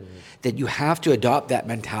person. That you have to adopt that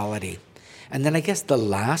mentality. And then I guess the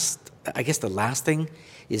last thing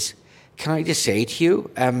is, can I just say to you,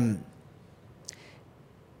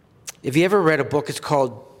 if you ever read a book, it's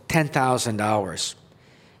called 10,000 Hours,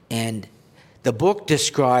 and the book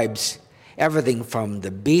describes everything from the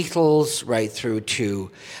Beatles right through to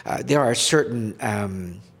there are certain,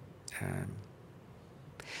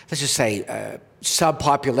 let's just say,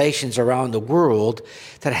 subpopulations around the world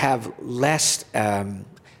that have less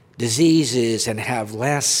diseases and have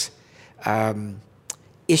less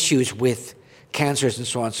issues with cancers and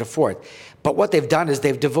so on and so forth. But what they've done is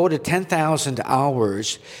they've devoted 10,000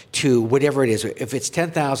 hours to whatever it is. If it's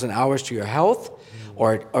 10,000 hours to your health,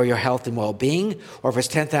 or your health and well-being, or if it's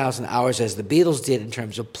 10,000 hours as the Beatles did in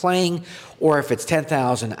terms of playing, or if it's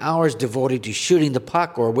 10,000 hours devoted to shooting the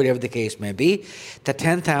puck, or whatever the case may be, the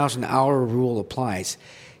 10,000 hour rule applies.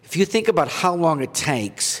 If you think about how long it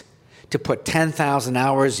takes to put 10,000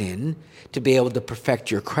 hours in to be able to perfect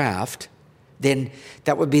your craft, then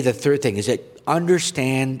that would be the third thing, is that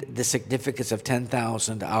understand the significance of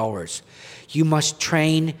 10,000 hours. You must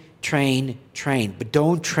train, but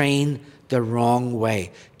don't train the wrong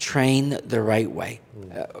way. Train the right way.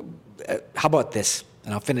 How about this?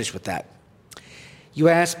 And I'll finish with that. You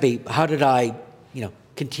asked me, how did I,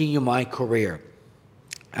 continue my career?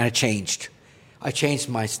 And I changed. I changed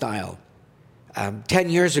my style. 10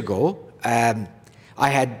 years ago, I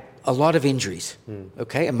had a lot of injuries,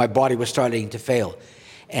 okay? And my body was starting to fail.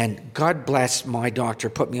 And God bless, my doctor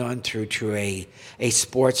put me on through to a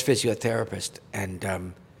sports physiotherapist.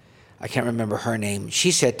 And I can't remember her name.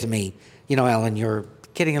 She said to me, Alan, you're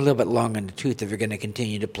getting a little bit long in the tooth if you're going to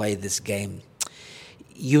continue to play this game.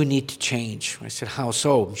 You need to change. I said, how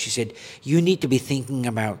so? She said, you need to be thinking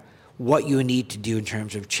about what you need to do in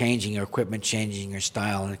terms of changing your equipment, changing your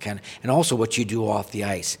style, and also what you do off the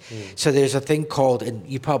ice. So there's a thing called, and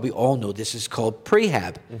you probably all know this, is called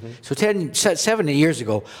prehab. So 7 years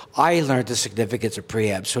ago, I learned the significance of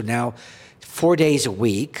prehab. So now, 4 days a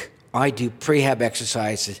week, I do prehab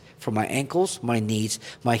exercises for my ankles, my knees,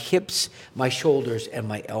 my hips, my shoulders, and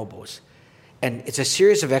my elbows. And it's a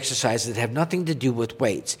series of exercises that have nothing to do with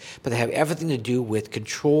weights, but they have everything to do with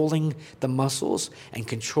controlling the muscles and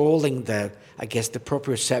controlling the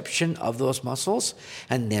proprioception of those muscles,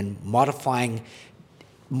 and then modifying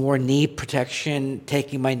more knee protection,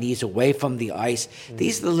 taking my knees away from the ice.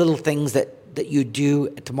 These are the little things that you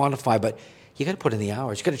do to modify, but you got to put in the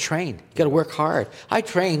hours. You got to train. You got to work hard. I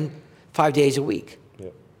train 5 days a week.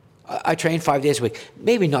 I train 5 days a week.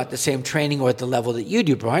 Maybe not the same training or at the level that you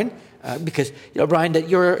do, Brian, because Brian, that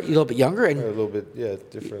you're a little bit younger and a little bit,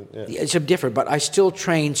 different. Yeah, it's different. But I still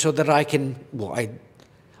train so that I can. Well,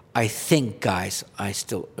 I think, guys, I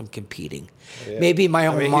still am competing. Yeah. Maybe in my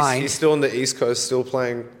own mind. He's still on the East Coast, still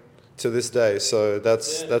playing to this day. So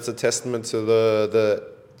that's a testament to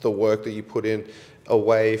the work that you put in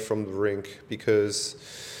away from the rink, because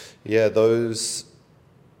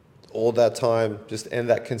all that time and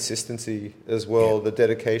that consistency as well, the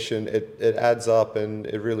dedication, it adds up, and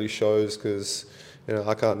it really shows, because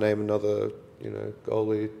I can't name another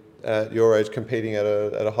goalie at your age competing at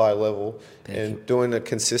a high level. Thank you. Doing it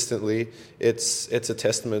consistently. It's a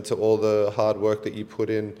testament to all the hard work that you put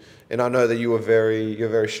in. And I know that you're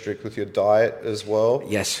very strict with your diet as well.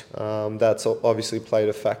 Yes. That's obviously played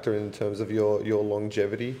a factor in terms of your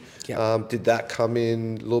longevity. Yeah. Did that come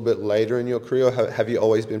in a little bit later in your career, or have you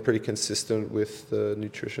always been pretty consistent with the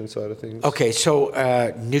nutrition side of things? Okay,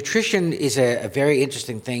 so nutrition is a very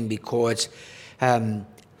interesting thing, because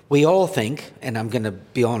we all think, and I'm going to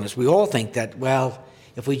be honest, we all think that, well,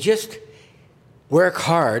 if we just work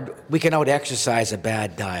hard, we can out-exercise a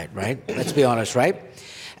bad diet, right? Let's be honest, right?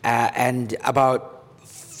 And about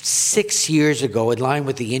 6 years ago, in line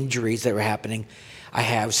with the injuries that were happening, I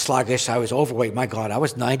have sluggish, I was overweight. My God, I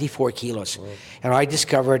was 94 kilos. Wow. And I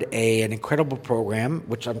discovered an incredible program,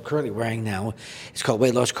 which I'm currently wearing now. It's called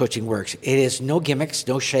Weight Loss Coaching Works. It is no gimmicks,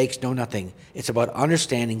 no shakes, no nothing. It's about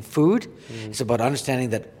understanding food. It's about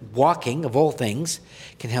understanding that walking, of all things,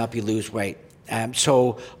 can help you lose weight.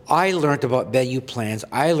 So I learned about menu plans.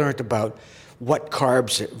 I learned about what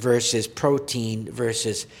carbs versus protein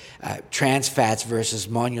versus trans fats versus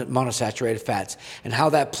monosaturated fats, and how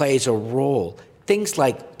that plays a role. Things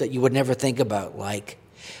like that you would never think about, like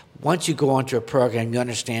once you go onto a program, you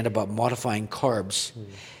understand about modifying carbs,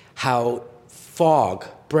 how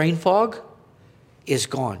brain fog is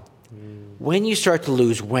gone. When you start to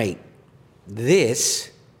lose weight,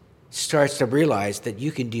 this starts to realize that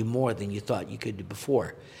you can do more than you thought you could do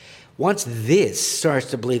before. Once this starts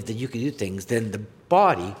to believe that you can do things, then the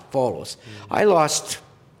body follows. I lost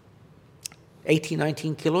 18,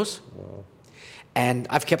 19 kilos. Wow. And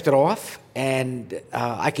I've kept it off, and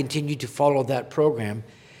I continue to follow that program.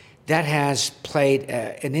 That has played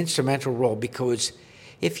an instrumental role, because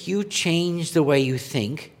if you change the way you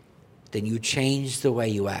think, then you change the way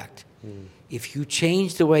you act. If you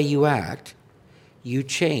change the way you act, you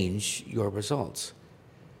change your results.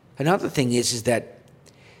 Another thing is that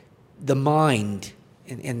the mind,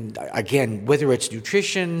 and again, whether it's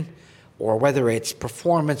nutrition or whether it's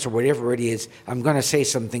performance or whatever it is, I'm going to say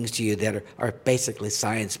some things to you that are basically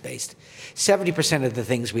science-based. 70% of the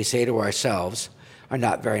things we say to ourselves are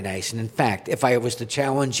not very nice. And in fact, if I was to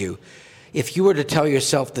challenge you, if you were to tell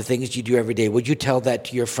yourself the things you do every day, would you tell that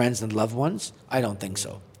to your friends and loved ones? I don't think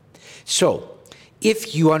so. So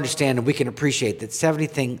if you understand, and we can appreciate that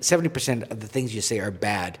 70% of the things you say are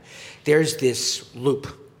bad, there's this loop.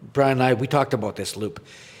 Brian and I, we talked about this loop.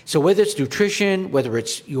 So whether it's nutrition, whether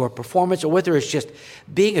it's your performance, or whether it's just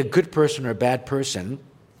being a good person or a bad person,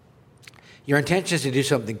 your intention is to do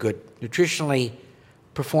something good, nutritionally,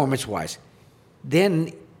 performance-wise.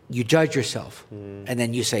 Then you judge yourself, and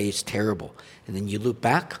then you say it's terrible, and then you loop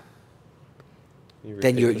back.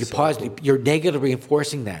 Then you're positive, you're negatively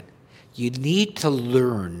reinforcing that. You need to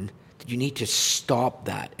learn that you need to stop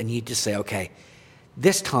that, and you need to say, okay,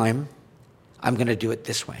 this time I'm going to do it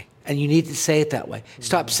this way. And you need to say it that way.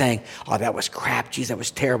 Stop saying, oh, that was crap, geez, that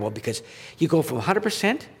was terrible, because you go from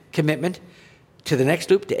 100% commitment to the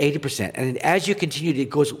next loop to 80%. And as you continue,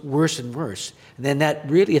 it goes worse and worse. And then that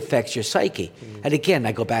really affects your psyche. And again,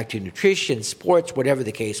 I go back to nutrition, sports, whatever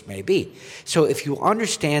the case may be. So if you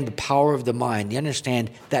understand the power of the mind, you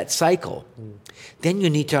understand that cycle, then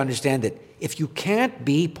you need to understand that if you can't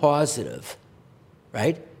be positive,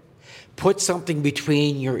 right? Put something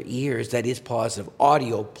between your ears that is positive,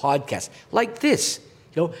 audio, podcast, like this.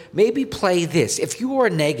 Maybe play this. If you are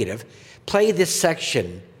negative, play this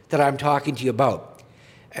section that I'm talking to you about.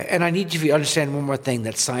 And I need you to understand one more thing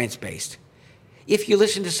that's science-based. If you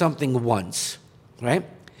listen to something once, right,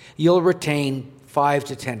 you'll retain 5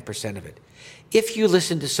 to 10% of it. If you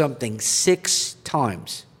listen to something 6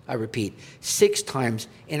 times, I repeat, 6 times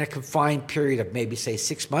in a confined period of maybe, say,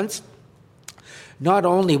 6 months, not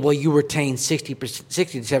only will you retain 60 to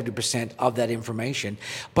 70% of that information,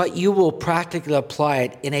 but you will practically apply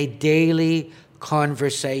it in a daily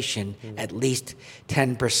conversation, at least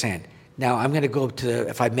 10%. Now, I'm going to go to,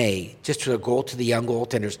 if I may, just to the young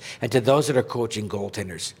goaltenders and to those that are coaching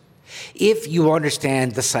goaltenders. If you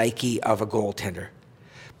understand the psyche of a goaltender,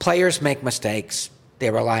 players make mistakes,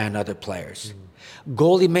 they rely on other players.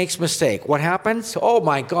 Goalie makes mistake. What happens? Oh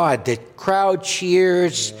my God, the crowd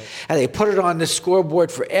cheers and they put it on the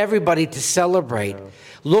scoreboard for everybody to celebrate.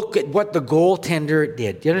 Look at what the goaltender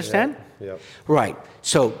did. Do you understand? Yeah. Right.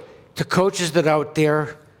 So to coaches that are out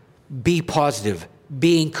there, be positive,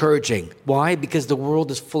 be encouraging. Why? Because the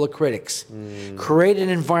world is full of critics. Create an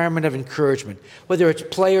environment of encouragement. Whether it's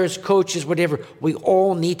players, coaches, whatever, we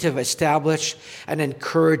all need to establish an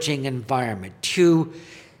encouraging environment. 2,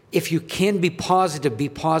 if you can be positive, be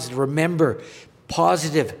positive. Remember,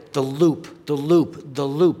 positive, the loop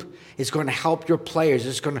is going to help your players.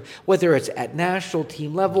 It's going to, whether it's at national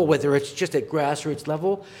team level, whether it's just at grassroots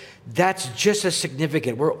level, that's just as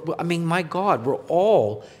significant. My God, we're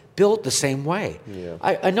all built the same way. Yeah.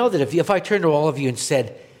 I know that if I turned to all of you and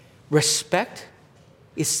said, respect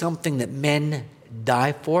is something that men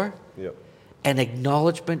die for, and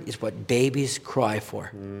acknowledgement is what babies cry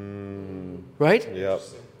for. Right? Yep.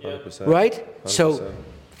 100%. Right? 100%. So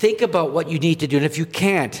think about what you need to do. And if you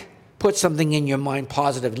can't put something in your mind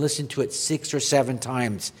positive, listen to it 6 or 7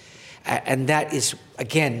 times. And that is,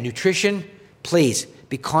 again, nutrition. Please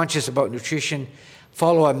be conscious about nutrition.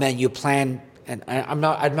 Follow a menu plan. And I'm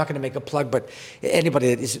not going to make a plug, but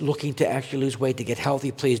anybody that is looking to actually lose weight, to get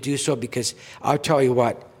healthy, please do so, because I'll tell you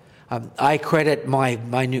what, I credit my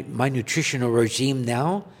nutritional regime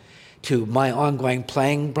now to my ongoing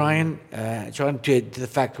playing, Brian, John, to the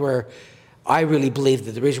fact where I really believe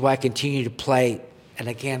that the reason why I continue to play, and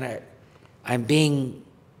again, I'm being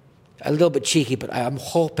a little bit cheeky, but I'm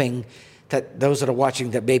hoping that those that are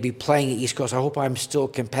watching that may be playing at East Coast, I hope I'm still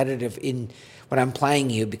competitive when I'm playing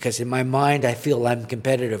you, because in my mind I feel I'm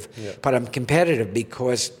competitive. Yeah. But I'm competitive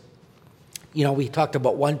because, we talked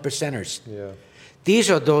about 1%ers. Yeah. These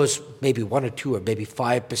are those maybe 1 or 2 or maybe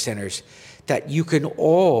 5%ers that you can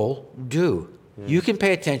all do. You can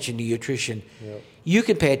pay attention to nutrition. Yep. You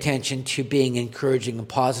can pay attention to being encouraging and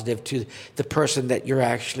positive to the person that you're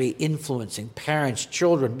actually influencing, parents,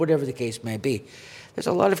 children, whatever the case may be. There's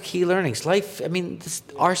a lot of key learnings. Life,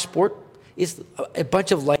 our sport is a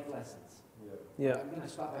bunch of life lessons. Yeah. I'm going to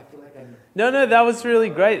stop. I feel like I'm... No, that was really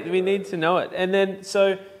great. We need to know it. And then,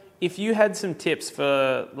 so if you had some tips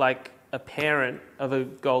for like a parent of a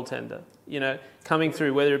goaltender, coming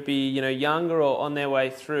through, whether it be, younger or on their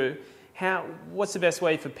way through, what's the best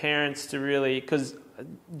way for parents to really, because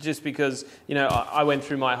I went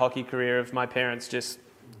through my hockey career of my parents just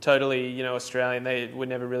totally, Australian, they were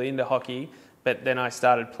never really into hockey, but then I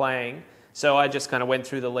started playing. So I just kind of went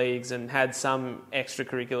through the leagues and had some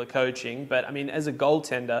extracurricular coaching. But as a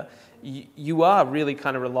goaltender, you are really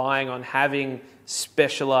kind of relying on having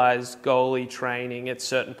specialized goalie training at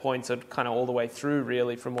certain points of kind of all the way through,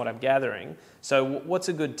 really, from what I'm gathering. So what's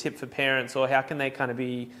a good tip for parents, or how can they kind of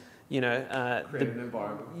be, create an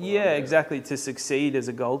environment? Yeah, exactly, to succeed as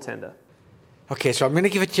a goaltender? Okay, so I'm going to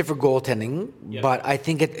give a tip for goaltending, but I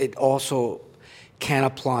think it also can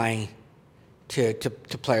apply to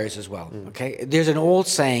players as well. Okay, there's an old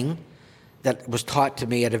saying that was taught to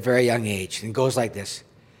me at a very young age, and it goes like this: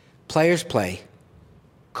 players play,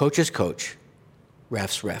 coaches coach,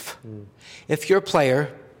 refs ref. If you're a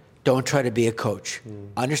player, don't try to be a coach.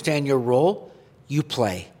 Understand your role, you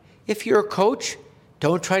play. If you're a coach,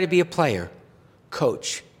 don't try to be a player,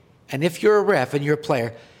 coach. And if you're a ref and you're a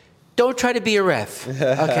player, don't try to be a ref.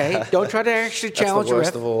 Okay, don't try to actually challenge a ref.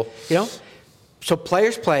 That's the worst of all. So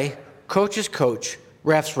players play, coaches coach,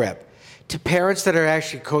 refs rep. To parents that are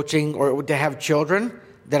actually coaching, or to have children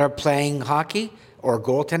that are playing hockey or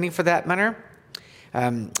goaltending for that matter,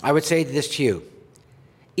 I would say this to you: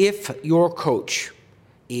 if your coach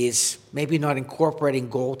is maybe not incorporating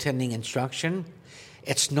goaltending instruction,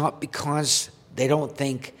 it's not because they don't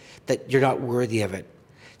think that you're not worthy of it.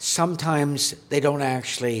 Sometimes they don't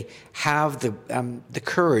actually have the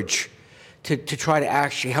courage to try to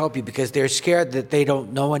actually help you because they're scared that they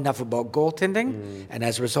don't know enough about goaltending, and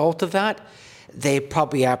as a result of that, they're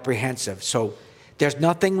probably apprehensive. So there's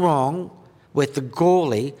nothing wrong with the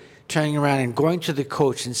goalie turning around and going to the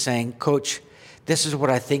coach and saying, "Coach, this is what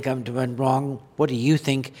I think I'm doing wrong. What do you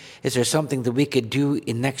think? Is there something that we could do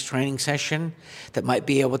in next training session that might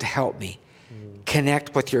be able to help me?"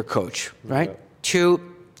 Connect with your coach, right? Yeah. 2,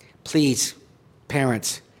 please,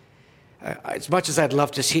 parents, as much as I'd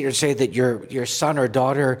love to sit here and say that your son or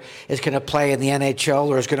daughter is going to play in the NHL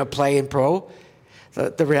or is going to play in pro,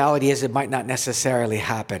 the reality is it might not necessarily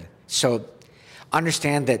happen. So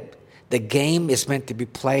understand that the game is meant to be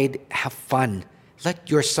played. Have fun. Let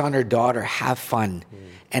your son or daughter have fun.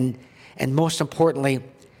 And most importantly,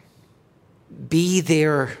 be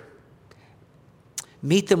there.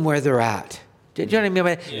 Meet them where they're at. Do you know what I mean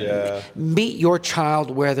by that? Yeah. Meet your child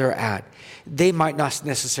where they're at. They might not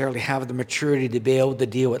necessarily have the maturity to be able to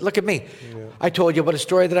deal with. Look at me. Yeah. I told you about a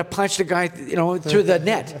story that I punched a guy, through the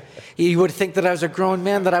net. You would think that I was a grown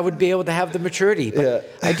man, that I would be able to have the maturity, but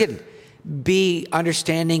I didn't. Be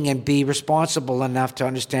understanding and be responsible enough to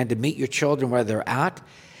understand to meet your children where they're at.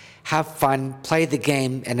 Have fun, play the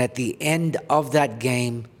game, and at the end of that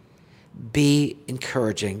game, be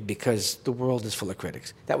encouraging, because the world is full of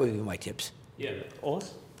critics. That would be my tips. Yeah,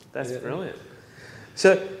 awesome. That's brilliant.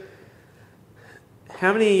 So,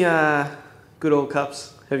 how many good old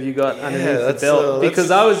cups have you got underneath the belt?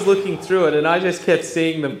 Because I was looking through it and I just kept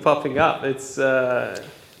seeing them popping up. It's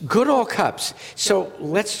good old cups. So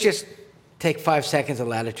let's just take 5 seconds of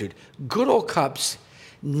latitude. Good old cups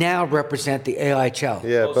now represent the AIHL.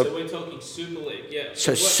 Yeah, so we're talking Super League. Yeah.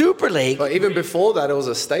 So Super League. But even before that, it was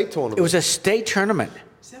a state tournament. It was a state tournament.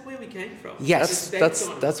 Is that where we came from? Yes.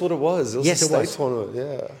 That's what it was. It was a state tournament,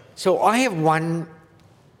 yeah. So I have won,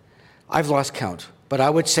 I've lost count, but I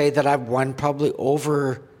would say that I've won probably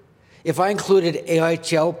over, If I included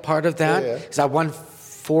AIHL part of that, Yeah. because I won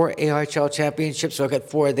 4 AIHL championships, so I got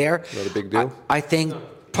 4 there. Not a big deal. I think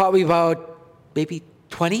probably about maybe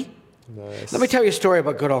 20. Nice. Let me tell you a story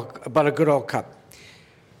about a good old cup.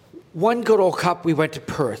 One good old cup, we went to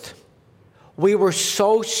Perth. We were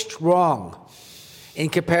so strong in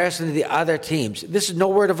comparison to the other teams. This is no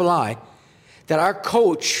word of a lie. That our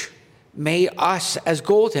coach made us as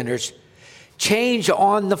goaltenders change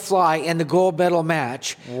on the fly in the gold medal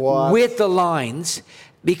match with the lines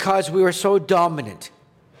because we were so dominant.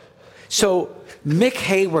 So Mick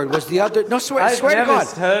Hayward was the other. No, swear to God. I've never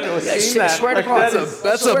heard or seen that. Swear to God.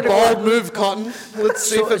 That's a bold move, Cotton. Let's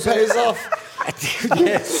see if it pays off.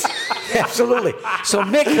 Yes, absolutely. So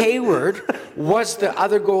Mick Hayward was the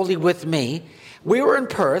other goalie with me. We were in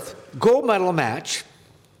Perth, gold medal match.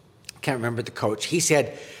 Can't remember the coach. He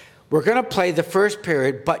said, we're going to play the first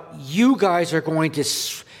period, but you guys are going to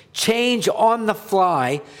change on the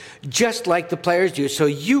fly just like the players do. So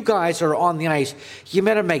you guys are on the ice. You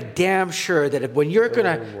better make damn sure that when you're going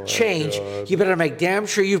to change, you better make damn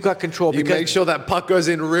sure you've got control. You make sure that puck goes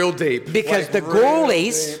in real deep. Because the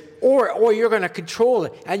goalies, or you're going to control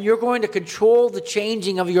it, and you're going to control the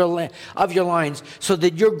changing of your lines so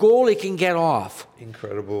that your goalie can get off.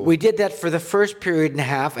 Incredible. We did that for the first period and a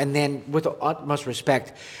half, and then, with the utmost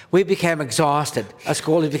respect, we became exhausted. Us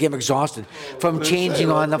goalies became exhausted from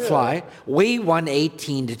changing on the fly. We won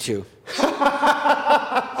 18-2.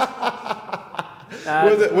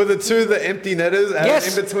 Were the two the empty netters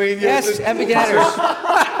Yes. in between you? Yes, empty netters.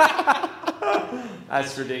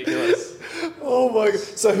 That's ridiculous. Oh my God.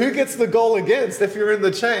 So who gets the goal against if you're in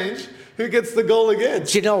the change? Who gets the goal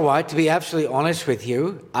against? Do you know what? To be absolutely honest with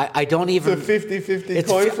you, I don't even... It's a 50-50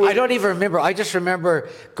 coin flip. I don't even remember. I just remember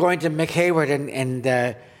going to Mick Hayward and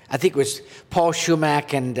I think it was Paul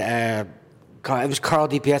Schumack and it was Carl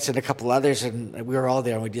DPS and a couple others, and we were all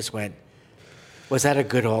there, and we just went, was that a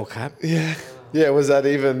good old cup? Yeah. Yeah, was that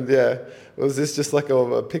even... Yeah. Was this just like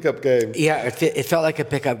a pickup game? Yeah, it felt like a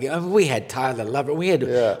pickup game. I mean, we had Tyler Lover. We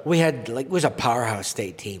had like, it was a powerhouse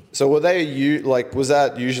state team. So were they was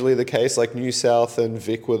that usually the case? Like New South and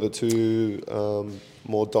Vic were the two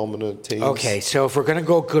more dominant teams. Okay, so if we're gonna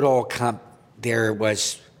go good old comp, there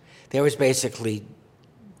was basically.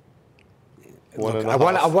 One Look, and a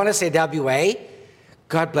I half. want to say WA.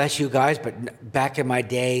 God bless you guys, but back in my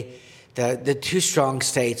day, the two strong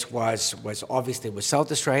states was obviously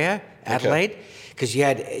South Australia, Adelaide, because you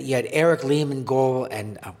had Eric Lehman goal,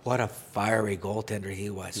 and what a fiery goaltender he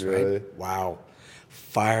was, Really? right? Wow,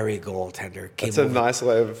 fiery goaltender. That's a nice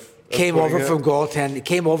way of Came putting over it. from goaltend.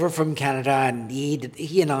 Came over from Canada, and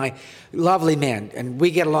he and I, lovely man, and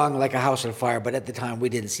we get along like a house on fire. But at the time, we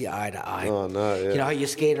didn't see eye to eye. Oh no! Yeah. You know how you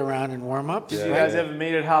skate around in warm-ups? Did you right? guys ever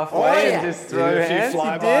meet at halfway Oh, yeah. and just throw Did your a few hands? You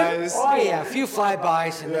did? flybys. Oh yeah, a few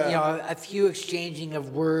flybys and Yeah. a few exchanging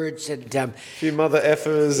of words and A few mother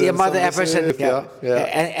effers. yeah, and mother some effers and yeah.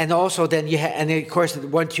 and also then you had, and then of course the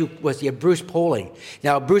 1-2 was Bruce Poling.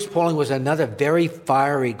 Now Bruce Poling was another very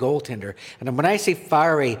fiery goaltender, and when I say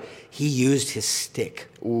fiery, he used his stick.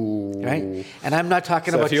 Ooh. Right, and I'm not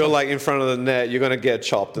talking So about. if you're like in front of the net, you're gonna get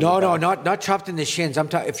chopped. In No, the no, back. not chopped in the shins. I'm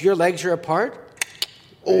talking if your legs are apart.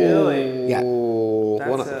 Really? Yeah. Ooh. That's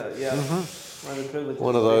One of- one of the privileges.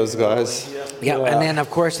 One of those guys. Yeah, and then of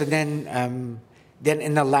course, and then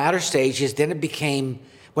in the latter stages, then it became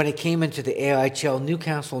when it came into the AIHL,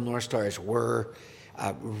 Newcastle North Stars were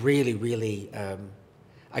really, really.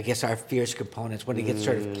 I guess our fierce components when it gets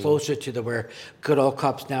sort of closer to where good old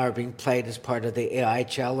cups now are being played as part of the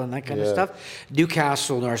AIHL and that kind of stuff.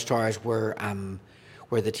 Newcastle North Stars were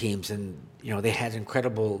the teams, and you know they had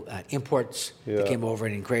incredible imports that came over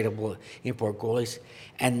and incredible import goalies,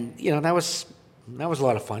 and you know that was a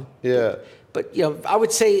lot of fun. Yeah. But you know, I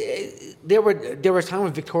would say there was time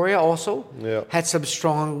when Victoria also had some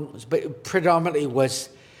strong, but predominantly was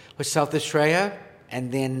South Australia. And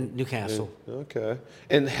then Newcastle. Okay.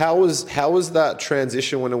 And how was that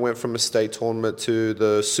transition when it went from a state tournament to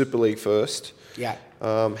the Super League first? Yeah.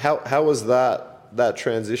 How was that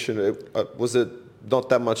transition? Was it not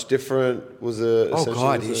that much different? Was it? Oh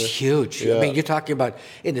God, it's huge. Yeah. I mean, you're talking about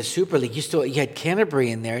in the Super League. You had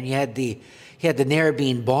Canterbury in there, and you had the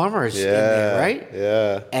Narrabeen Bombers in there, right?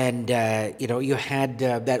 Yeah. And you know, you had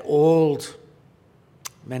that old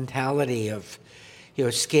mentality of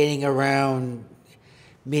skating around,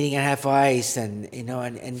 meeting at half ice, and you know,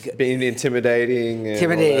 and Being intimidating.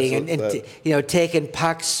 And taking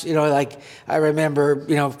pucks. You know, like I remember,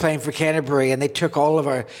 playing for Canterbury, and they took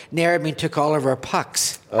Narrabeen took all of our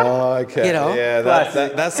pucks. Oh, okay. You know, yeah, that's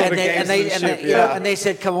sort of gamesmanship. and they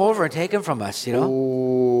said, "Come over and take them from us." You know.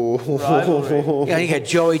 Ooh. rivalry. You had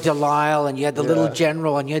Joey Delisle, and you had the little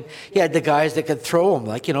general, and you had the guys that could throw them,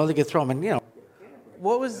 like, they could throw them, and,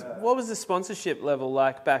 What was the sponsorship level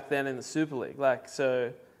like back then in the Super League? Like,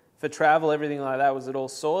 so for travel, everything like that, was it all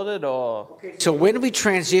sorted, or? So when we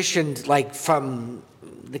transitioned, like, from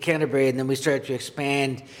the Canterbury, and then we started to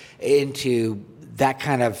expand into that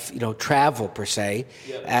kind of, travel per se,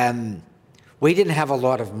 we didn't have a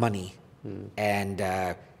lot of money, and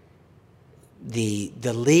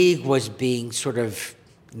the league was being sort of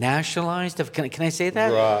nationalized. Can I say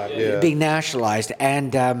that? Right. Yeah. Being nationalized,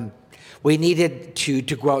 and we needed to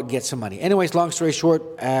go out and get some money. Anyways, long story short,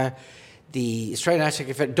 the Australian Ice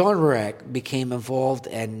Hockey Federation, Don Rurak became involved,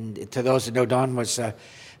 and to those that know, Don was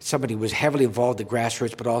somebody who was heavily involved in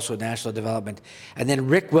grassroots, but also national development. And then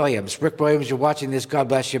Rick Williams, you're watching this. God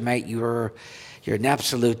bless you, mate. You're an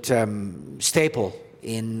absolute staple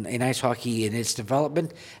in ice hockey in its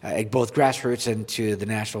development, both grassroots and to the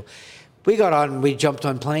national. We got on and we jumped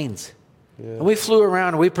on planes. Yeah. And we flew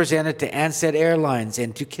around and we presented to Ansett Airlines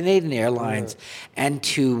and to Canadian Airlines and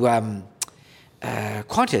to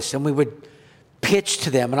Qantas. And we would pitch to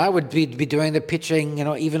them. And I would be doing the pitching,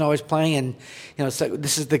 even though I was playing. And, it's like,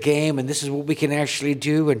 this is the game and this is what we can actually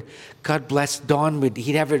do. And God bless Don.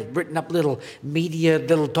 He'd have it written up little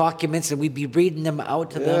documents, and we'd be reading them out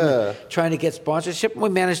to them, trying to get sponsorship. And we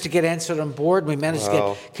managed to get Ansett on board. We managed to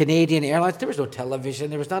get Canadian Airlines. There was no television.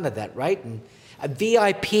 There was none of that, right? And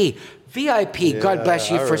VIP, God bless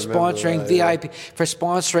you for sponsoring VIP, for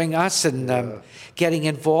sponsoring us and getting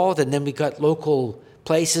involved. And then we got local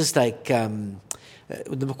places like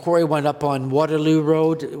the Macquarie one up on Waterloo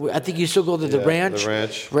Road. I think you still go to the Ranch.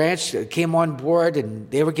 The Ranch came on board, and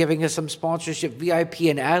they were giving us some sponsorship. VIP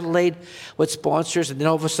in Adelaide with sponsors, and then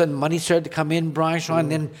all of a sudden money started to come in, Brian Shaw,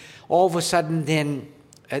 and then all of a sudden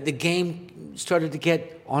the game started to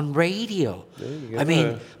get on radio. I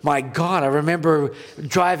mean, my God, I remember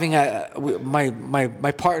driving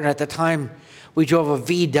my partner at the time. We drove a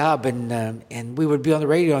V-Dub, and we would be on the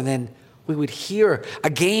radio, and then we would hear a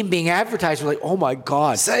game being advertised. We're like, oh my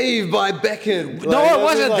God. Saved by Becken. No, it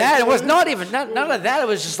wasn't that. It was not even, none of that. It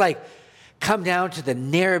was just like, come down to the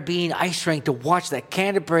Narrabeen ice rink to watch that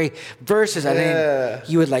Canterbury versus. And then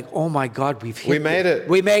you would like, oh my God, we made it.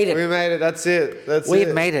 We made it. We made it. That's it.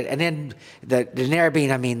 We've made it. And then the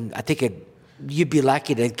Narrabeen, I mean, I think you'd be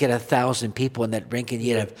lucky to get 1,000 people in that rink, and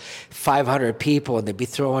you'd have 500 people, and they'd be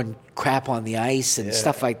throwing crap on the ice and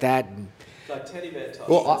stuff like that. And, like teddy bear type.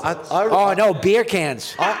 Well, no, beer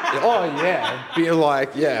cans.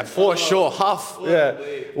 Beer, for sure, Huff. Yeah.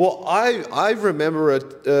 Well, I remember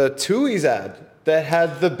a Tui's ad that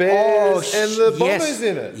had the Bears and the Bombers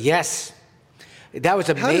in it. Yes. That was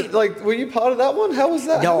amazing. Were you part of that one? How was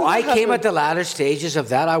that? No, I came at the latter stages of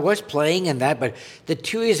that. I was playing in that, but the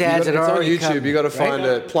Tui's ads had already come. It's on YouTube. You got to find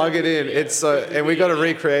it. Plug it in. It's and we got to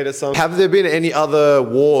recreate it sometime. Have there been any other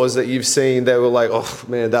wars that you've seen that were like, oh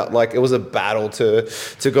man, that it was a battle to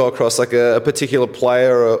go across like a particular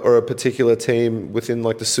player or a particular team within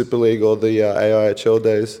like the Super League or the AIHL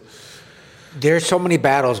days? There's so many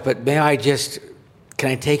battles, but can I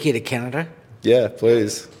take you to Canada? Yeah,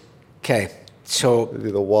 please. Okay. So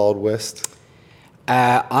the Wild West.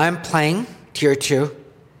 I'm playing Tier 2.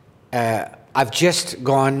 I've just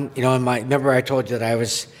gone, remember I told you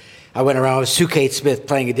that I went around with Sue Kate Smith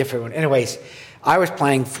playing a different one. Anyways, I was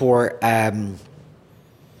playing for,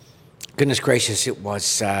 goodness gracious, it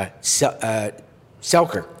was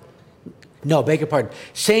Selkirk. No, beg your pardon.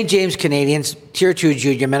 St. James Canadians, Tier 2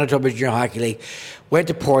 Junior, Manitoba Junior Hockey League. Went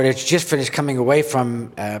to Portage, just finished coming away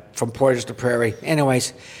from Portage to Prairie.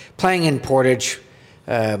 Anyways, playing in Portage.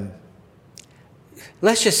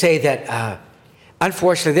 Let's just say that,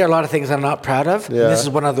 unfortunately, there are a lot of things I'm not proud of. Yeah. This is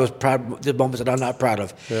one of those the moments that I'm not proud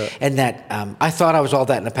of. Yeah. And that I thought I was all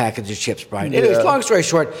that in a package of chips, Brian. Anyways, long story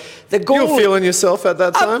short, the goal... You were feeling yourself at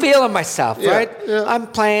that time? I'm feeling myself, right? Yeah. I'm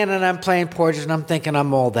playing Portage, and I'm thinking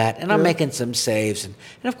I'm all that. And I'm making some saves. And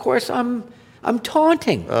of course, I'm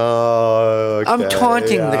taunting. Oh, okay. I'm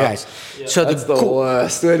taunting the guys. Yeah. So that's the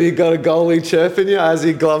worst. When you got a goalie chirping you as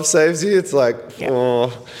he glove saves you, it's like,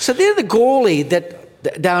 oh. So then the goalie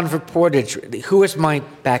down for Portage, who was my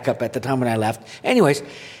backup at the time when I left. Anyways,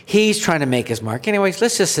 he's trying to make his mark. Anyways,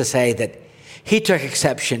 let's just say that he took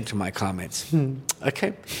exception to my comments.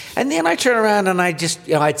 Okay? And then I turn around and I just,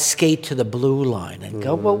 I'd skate to the blue line and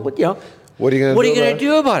go, well, what are you going to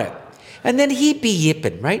do about it? And then he'd be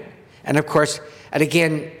yipping, right? And of course, and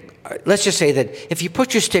again, let's just say that if you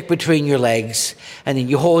put your stick between your legs and then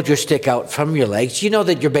you hold your stick out from your legs, you know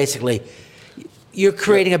that you're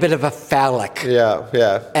creating a bit of a phallic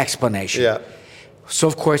explanation. Yeah. So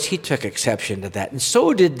of course he took exception to that, and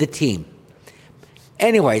so did the team.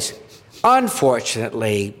 Anyways,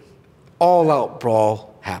 unfortunately, all-out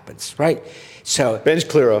brawl happens, right? So Bench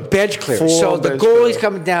clearer. So the goalie's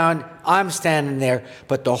coming down. I'm standing there,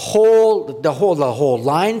 but the whole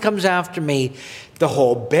line comes after me. The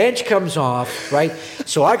whole bench comes off, right?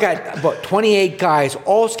 So I got about 28 guys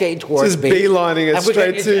all skating towards me. Just beelining it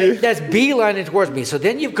straight to you. That's beelining towards me. So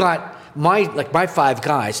then you've got my 5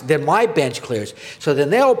 guys. Then my bench clears. So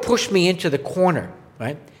then they'll push me into the corner,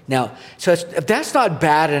 right? Now, so if that's not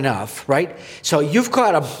bad enough, right? So you've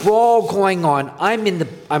got a brawl going on.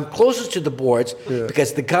 I'm closest to the boards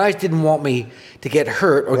because the guys didn't want me to get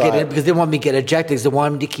hurt or get in because they didn't want me to get ejected because they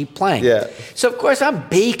wanted me to keep playing. Yeah. So of course I'm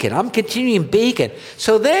baking. I'm continuing baking.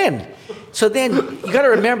 So then you got to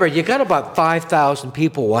remember you got about 5,000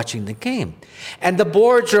 people watching the game, and the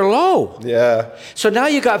boards are low. Yeah. So now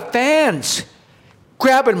you got fans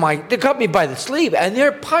they got me by the sleeve and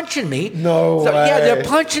they're punching me. No way. Yeah, they're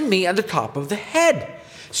punching me on the top of the head.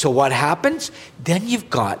 So what happens? Then you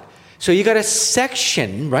got a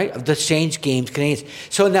section, right, of the St. James Canadians.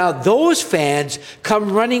 So now those fans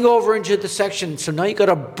come running over into the section. So now you got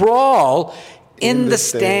a brawl in the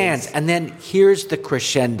stands. And then here's the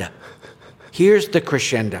crescendo.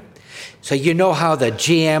 So you know how the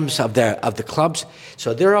GMs of the clubs,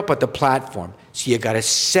 so they're up at the platform. So you got a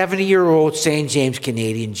 70-year-old St. James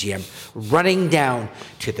Canadian GM running down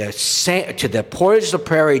to the Portage de la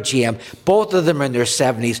Prairie GM. Both of them are in their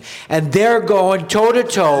 70s, and they're going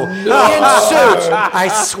toe-to-toe in suits. I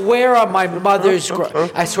swear on my mother's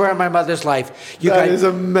life. That is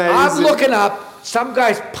amazing. I'm looking up. Some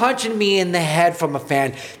guy's punching me in the head from a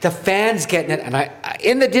fan. The fan's getting it. And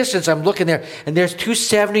in the distance, I'm looking there, and there's 2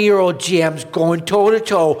 70-year-old GMs going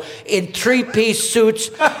toe-to-toe in 3-piece suits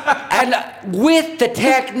and with the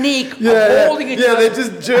technique of holding each other. Yeah, they're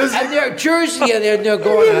just jersey. And they're jersey, and they're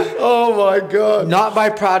going. Oh, my God. Not my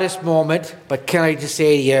proudest moment, but can I just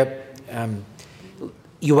say to you,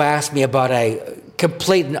 you asked me about a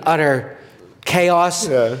complete and utter chaos.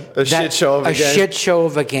 Yeah, a shit show of a game. A shit show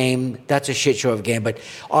of a game. That's a shit show of a game. But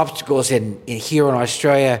obstacles here in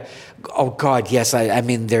Australia, oh God, yes. I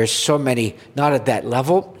mean, there's so many, not at that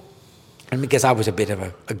level. And because I was a bit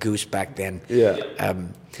of a goose back then. Yeah.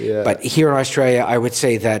 But here in Australia, I would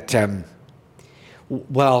say that,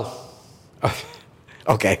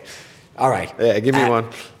 okay. All right. Yeah, give me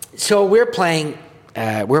one. So we're playing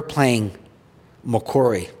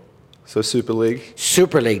Macquarie. So Super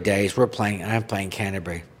League days, I'm playing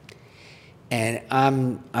Canterbury. And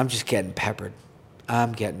I'm just getting peppered.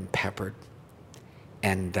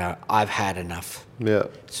 And I've had enough. Yeah.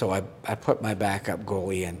 So I put my backup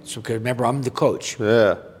goalie in. So remember, I'm the coach.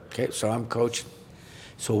 Yeah. Okay, so I'm coaching.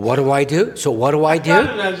 So what do I do? I can't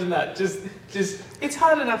imagine that. Just it's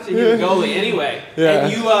hard enough to hit a goalie anyway. Yeah.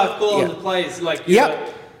 And you are calling the plays like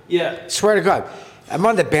yeah. Swear to God. I'm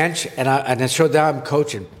on the bench and I show that I'm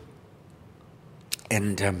coaching.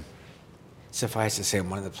 And suffice to say,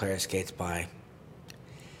 one of the players skates by,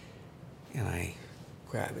 and I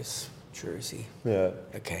grab his jersey. Yeah.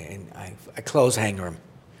 Okay, and I close hanger him.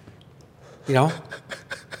 You know?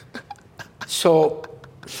 So,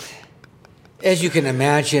 as you can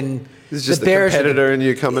imagine, this is just the competitor in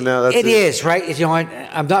you coming out. That's it is, right? You know,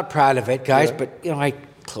 I'm not proud of it, guys, but, you know, I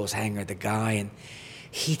close hanger the guy, and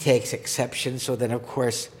he takes exception. So then, of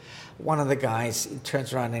course, one of the guys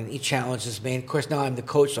turns around and he challenges me. And of course, now I'm the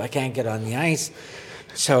coach, so I can't get on the ice.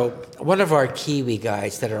 So one of our Kiwi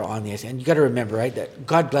guys that are on the ice, and you got to remember, right, that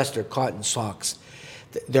God bless their cotton socks,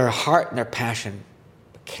 their heart and their passion,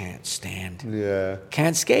 but can't stand. Yeah.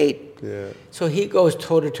 Can't skate. Yeah. So he goes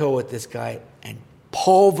toe-to-toe with this guy and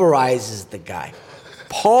pulverizes the guy.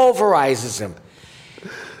 Pulverizes him.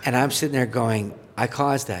 And I'm sitting there going, I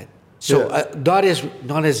caused that. So not as,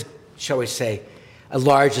 shall we say, as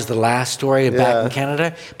large as the last story back in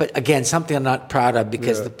Canada. But again, something I'm not proud of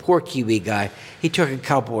because the poor Kiwi guy, he took a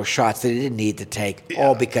couple of shots that he didn't need to take,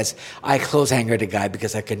 all because I close hangered a guy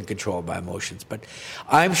because I couldn't control my emotions. But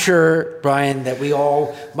I'm sure, Brian, that we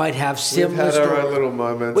all might have similar stories. We've had our own little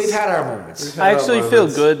moments. We've had our moments. I actually feel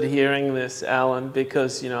good hearing this, Alan,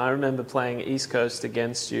 because, you know, I remember playing East Coast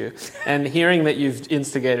against you and hearing that you've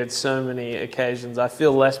instigated so many occasions. I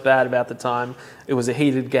feel less bad about the time it was a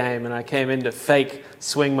heated game and I came in to fake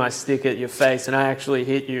swing my stick at your face and I actually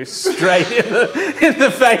hit you straight in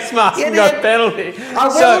the face mask and got penalty. I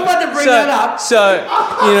wasn't about to bring that up. So,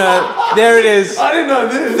 you know, there it is. I didn't know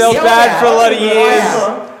this. Felt bad for a lot of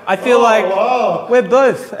years. I feel like we're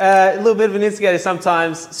both a little bit of an instigator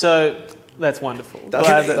sometimes, so that's wonderful.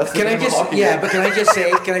 Can I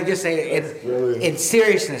just say, in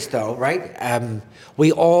seriousness though, right?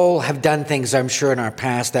 We all have done things, I'm sure, in our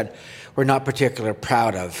past that we're not particularly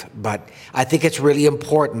proud of. But I think it's really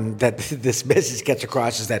important that this message gets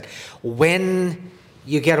across is that when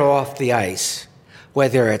you get off the ice,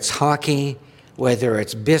 whether it's hockey, whether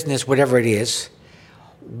it's business, whatever it is,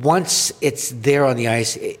 once it's there on the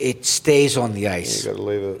ice, it stays on the ice. You got to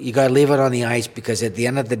leave it. You got to leave it on the ice because at the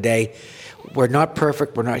end of the day, we're not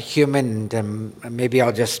perfect. We're not human. And maybe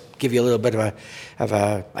I'll just give you a little bit of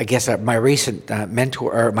a I guess, my recent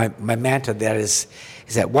mentor or my mantra that is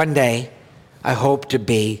that one day I hope to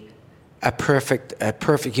be a perfect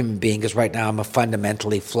human being, because right now I'm a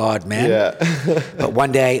fundamentally flawed man. Yeah. But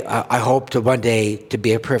one day, I hope to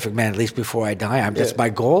be a perfect man, at least before I die. That's my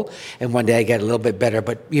goal. And one day I get a little bit better.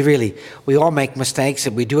 But we all make mistakes,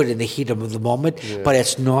 and we do it in the heat of the moment. Yeah. But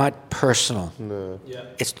it's not personal. No. Yeah.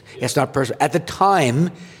 It's not personal. At the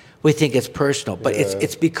time, we think it's personal, but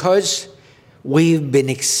it's because we've been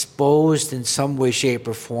exposed in some way, shape,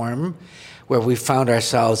 or form, where we found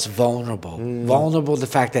ourselves vulnerable. Vulnerable to the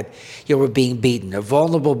fact that we're being beaten, or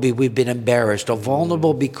vulnerable we've been embarrassed, or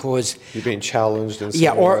vulnerable because you've been challenged.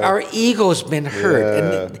 Or our ego's been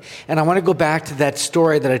hurt. And I want to go back to that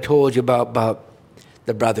story that I told you about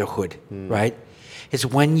the brotherhood, right? It's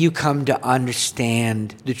when you come to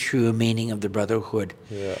understand the true meaning of the brotherhood.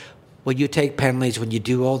 Yeah. When you take penalties, when you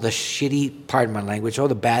do all the shitty, pardon my language, all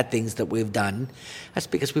the bad things that we've done, that's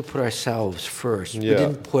because we put ourselves first. We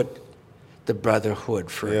didn't put the brotherhood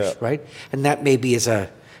first, right? And that maybe is a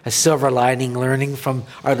silver lining learning from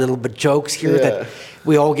our little bit jokes here, that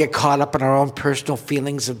we all get caught up in our own personal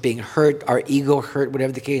feelings of being hurt, our ego hurt,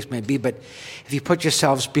 whatever the case may be. But if you put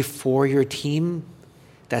yourselves before your team,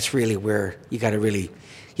 that's really where you got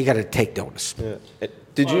to take notice. Yeah.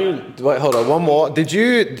 Wait, hold on, one more. Did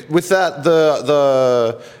you, with that,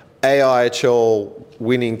 the AIHL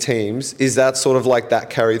winning teams, is that sort of like that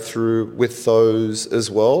carried through with those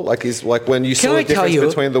as well? Like when you saw the difference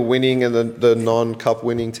between the winning and the non-cup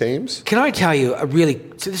winning teams? Can I tell you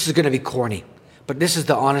so this is going to be corny, but this is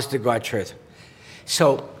the honest to God truth.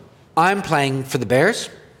 So I'm playing for the Bears,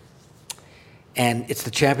 and it's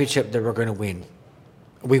the championship that we're going to win.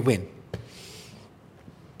 We win.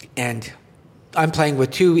 And I'm playing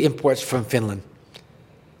with two imports from Finland.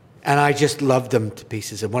 And I just loved them to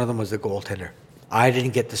pieces. And one of them was the goaltender. I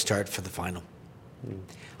didn't get the start for the final.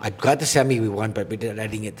 I got the semi, we won, but I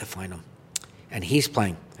didn't get the final. And he's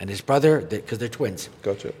playing. And his brother, because they're twins.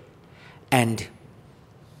 Gotcha. And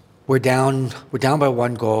we're down by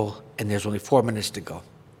one goal, and there's only 4 minutes to go.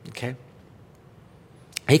 Okay?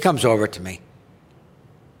 He comes over to me,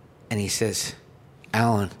 and he says,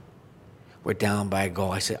 Alan, we're down by a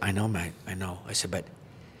goal. I said, I know, mate, I know. I said, but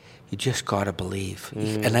you just got to believe.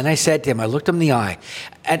 And then I said to him, I looked him in the eye,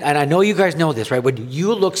 and I know you guys know this, right? When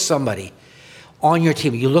you look somebody on your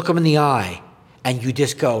team, you look them in the eye, and you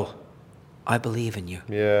just go, I believe in you.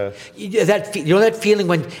 Yeah. You know that feeling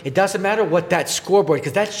when it doesn't matter what that scoreboard,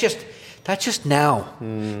 because that's just now.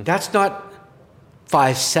 That's not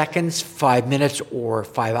 5 seconds, 5 minutes, or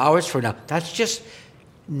 5 hours from now. That's just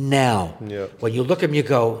now. Yeah. When you look at them, you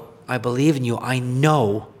go, I believe in you. I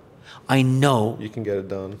know. You can get it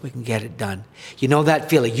done. We can get it done. You know that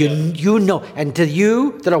feeling. You know. And to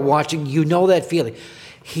you that are watching, you know that feeling.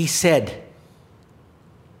 He said,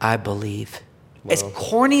 I believe. Wow. As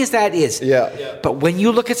corny as that is. Yeah. But when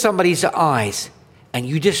you look at somebody's eyes and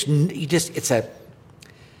you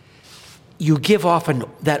give off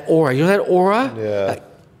that aura. You know that aura? Yeah. Like,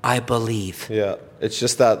 I believe. Yeah. It's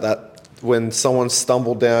just that when someone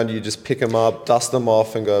stumbled down, you just pick them up, dust them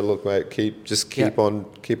off, and go, look, mate, keep on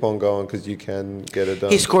going, because you can get it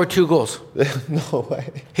done. He scored 2 goals. No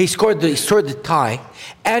way. He scored the tie,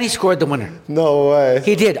 and he scored the winner. No way.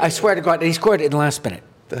 He did. I swear to God, and he scored it in the last minute.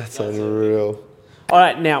 That's unreal. All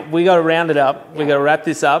right, now we got to round it up. We got to wrap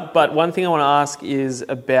this up. But one thing I want to ask is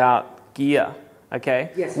about gear.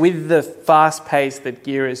 Okay. Yes. With the fast pace that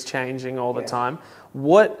gear is changing all the time,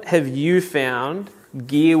 what have you found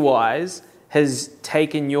gear-wise has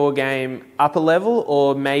taken your game up a level,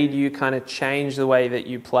 or made you kind of change the way that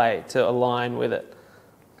you play to align with it?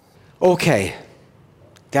 Okay.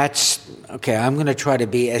 I'm going to try to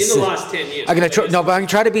be as... In the last 10 years. I'm going to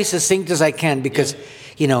try to be succinct as I can, because,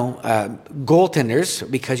 goaltenders,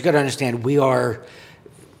 because you got to understand, we are...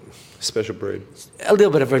 Special breed. A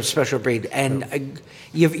little bit of a special breed. And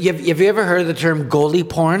have you ever heard of the term goalie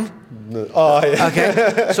porn? Oh, yeah.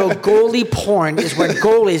 Okay, so goalie porn is when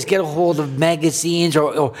goalies get a hold of magazines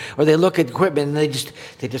or they look at equipment and they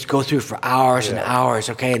just go through for hours and hours.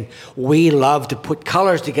 Okay, and we love to put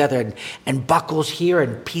colors together and buckles here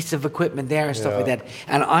and piece of equipment there and stuff like that.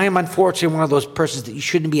 And I am unfortunately one of those persons that you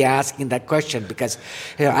shouldn't be asking that question because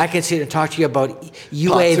I can sit and talk to you about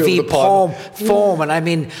UAV foam, and I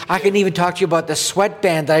mean I can even talk to you about the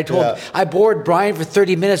sweatband that I told. Yeah. I bored Brian for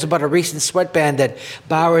 30 minutes about a recent sweatband that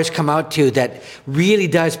Bauer's come out to that really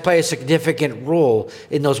does play a significant role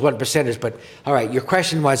in those 1%ers. But all right, your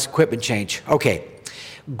question was equipment change. Okay,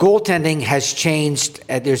 goaltending has changed.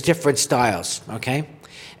 There's different styles, okay?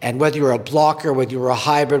 And whether you're a blocker, whether you're a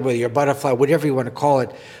hybrid, whether you're a butterfly, whatever you want to call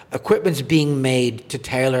it, equipment's being made to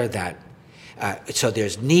tailor that. So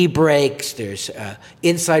there's knee brakes, there's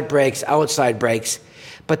inside brakes, outside brakes.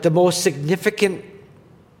 But the most significant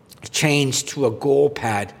change to a goal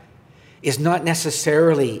pad is not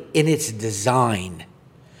necessarily in its design.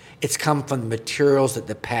 It's come from the materials that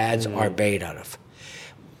the pads are made out of.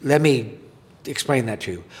 Let me explain that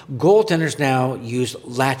to you. Goaltenders now use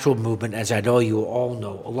lateral movement, as I know you all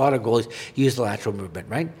know. A lot of goalies use lateral movement,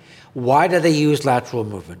 right? Why do they use lateral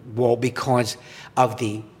movement? Well, because of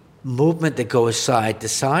the movement that goes side to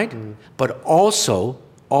side, but also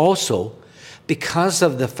because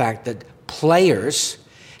of the fact that players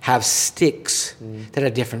have sticks that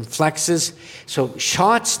have different flexes. So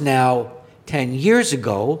shots now, 10 years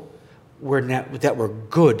ago, that were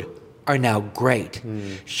good are now great.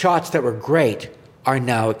 Shots that were great are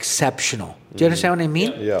now exceptional. Do you understand what I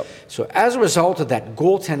mean? Yeah. So as a result of that,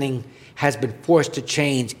 goaltending has been forced to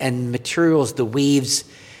change, and materials, the weaves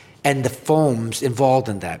and the foams involved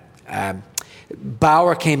in that.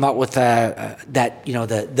 Bauer came out with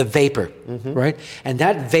the vapor, right? And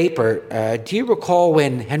that vapor, do you recall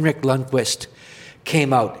when Henrik Lundqvist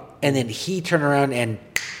came out and then he turned around and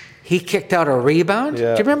he kicked out a rebound?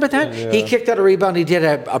 Yeah. Do you remember that? Yeah. He kicked out a rebound, he did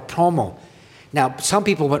a promo. Now, some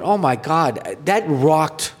people went, oh my God, that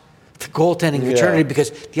rocked the goaltending fraternity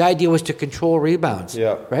because the idea was to control rebounds,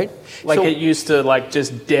 right? Like it used to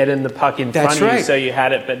just deaden the puck in front of you so you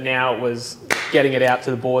had it, but now it was getting it out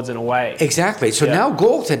to the boards and away. Exactly. So now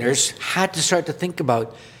goaltenders had to start to think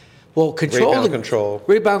about, well, rebound control. But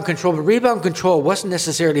rebound control wasn't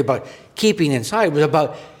necessarily about keeping inside. It was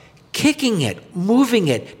about kicking it, moving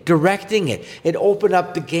it, directing it. It opened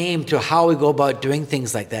up the game to how we go about doing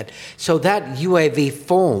things like that. So that UAV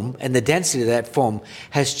foam and the density of that foam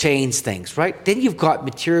has changed things, right? Then you've got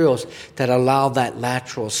materials that allow that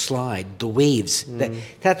lateral slide, the weaves.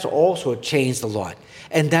 That's also changed a lot.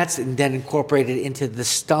 And that's then incorporated into the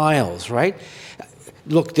styles, right?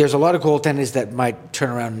 Look, there's a lot of goaltenders that might turn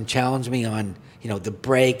around and challenge me on, the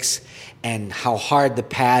brakes and how hard the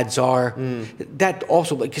pads are. That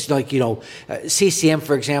also, because CCM,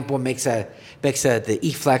 for example, makes the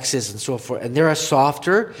E-flexes and so forth, and they're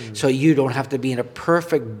softer, so you don't have to be in a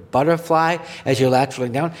perfect butterfly as you're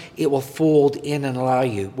lateraling down. It will fold in and allow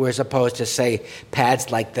you, whereas opposed to, say,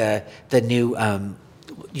 pads like the new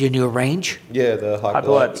your new range. Yeah, the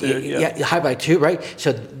Hyperlight 2. Yeah, Hyperlight 2, right?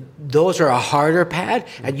 So those are a harder pad,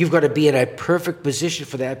 and you've got to be in a perfect position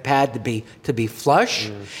for that pad to be flush,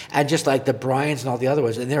 and just like the Bryans and all the other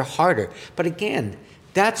ones, and they're harder. But again,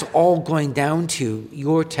 that's all going down to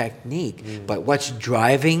your technique. But what's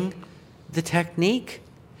driving the technique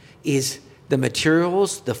is the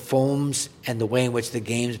materials, the foams, and the way in which the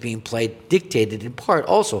game's being played, dictated in part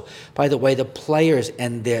also by the way the players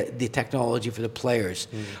and the technology for the players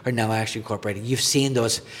are now actually incorporated. You've seen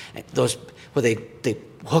those where they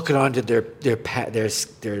hook it onto their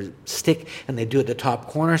stick and they do the top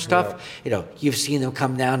corner stuff. You've seen them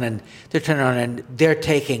come down and they're turning around and they're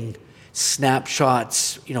taking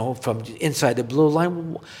snapshots, from inside the blue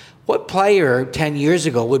line. What player 10 years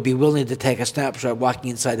ago would be willing to take a snapshot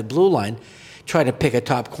walking inside the blue line, trying to pick a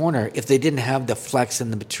top corner if they didn't have the flex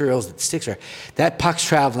and the materials that sticks are? That puck's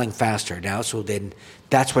traveling faster now, so then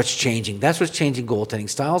that's what's changing. That's what's changing goaltending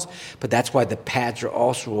styles, but that's why the pads are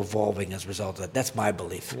also evolving as a result of that. That's my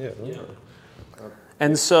belief. Yeah.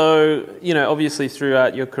 And so, obviously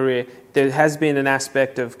throughout your career, there has been an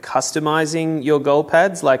aspect of customizing your goal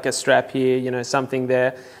pads, like a strap here, something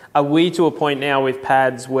there. Are we to a point now with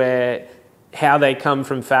pads where how they come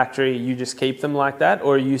from factory, you just keep them like that,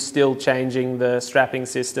 or are you still changing the strapping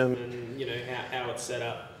system and how it's set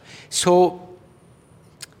up? So,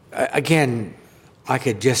 again, I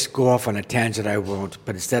could just go off on a tangent. I won't,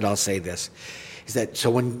 but instead I'll say this: is that so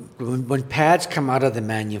when pads come out of the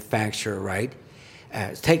manufacturer, right?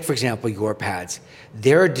 Take for example your pads.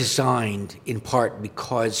 They're designed in part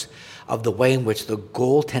because of the way in which the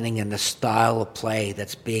goaltending and the style of play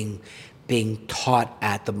that's being being taught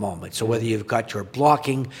at the moment. So whether you've got your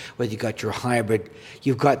blocking, whether you've got your hybrid,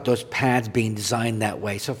 you've got those pads being designed that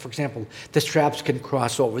way. So for example, the straps can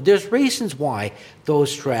cross over. There's reasons why those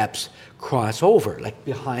straps cross over, like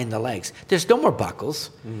behind the legs. There's no more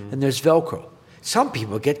buckles, and there's Velcro. Some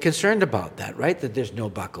people get concerned about that, right? That there's no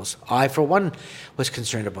buckles. I, for one, was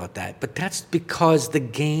concerned about that. But that's because the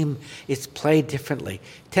game is played differently.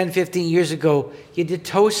 10, 15 years ago, you did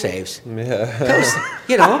toe saves. Yeah.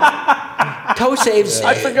 Toe saves.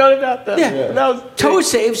 I forgot about that. Yeah. That was Toe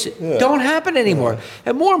saves don't happen anymore.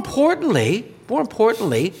 And more importantly,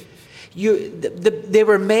 they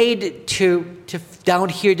were made to down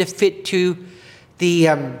here to fit to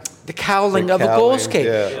the cowling of the goal skate.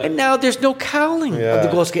 Yeah. And now there's no cowling of the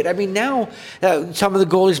goal skate. I mean, now some of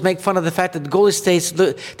the goalies make fun of the fact that the goalie skates,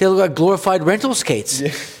 they look like glorified rental skates.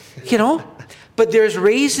 Yeah. But there's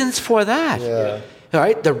reasons for that. Yeah. All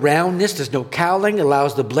right, the roundness, there's no cowling,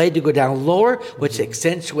 allows the blade to go down lower, which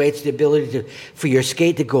accentuates the ability for your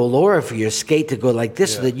skate to go lower, or for your skate to go like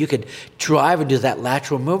this, so that you can drive and do that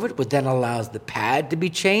lateral movement, which then allows the pad to be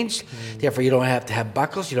changed. Therefore, you don't have to have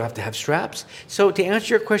buckles, you don't have to have straps. So to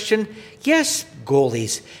answer your question, yes,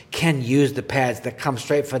 goalies can use the pads that come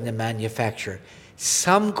straight from the manufacturer.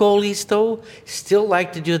 Some goalies, though, still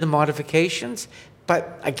like to do the modifications.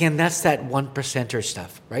 But again, that's that 1%er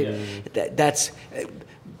stuff, right? Yeah. That's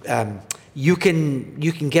you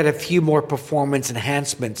can get a few more performance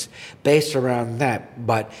enhancements based around that,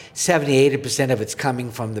 but 70-80% of it's coming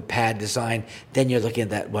from the pad design. Then you're looking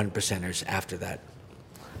at that 1%ers after that.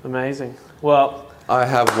 amazing. Well, I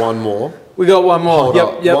have one more. We got one more.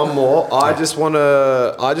 Yep. One more. I just want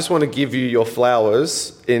to give you your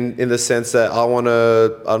flowers in the sense that I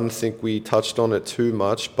don't think we touched on it too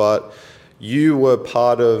much, but you were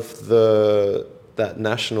part of that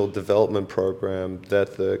national development program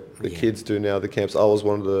that the kids do now, the camps. I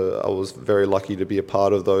was very lucky to be a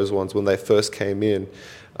part of those ones when they first came in.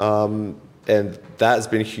 And that's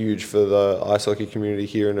been huge for the ice hockey community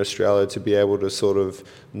here in Australia to be able to sort of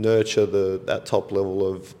nurture that top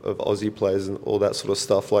level of Aussie players and all that sort of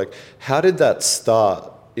stuff. Like, how did that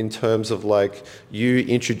start in terms of like you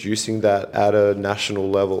introducing that at a national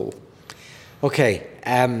level? Okay.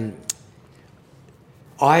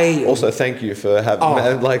 Also, thank you for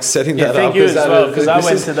setting that up. Thank you as well, because I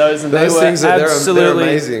went to those and they were absolutely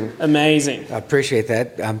amazing. Amazing. I appreciate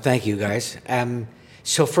that. Thank you, guys.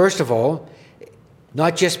 So first of all,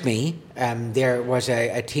 not just me. There was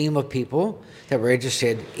a team of people that were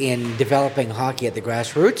interested in developing hockey at the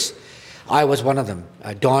grassroots. I was one of them.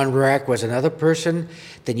 Don Rurak was another person.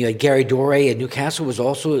 Then you had Gary Doré in Newcastle was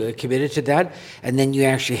also committed to that. And then you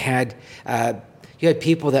actually had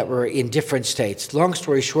people that were in different states. Long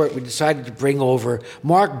story short, we decided to bring over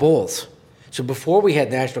Mark Bowles. So before we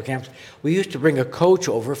had national camps, we used to bring a coach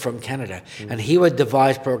over from Canada, and he would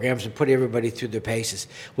devise programs and put everybody through their paces.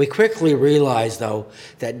 We quickly realized, though,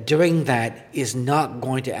 that doing that is not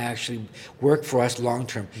going to actually work for us long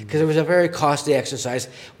term, because it was a very costly exercise.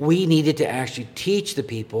 We needed to actually teach the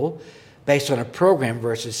people based on a program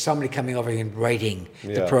versus somebody coming over and writing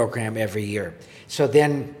the program every year. So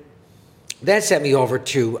then that sent me over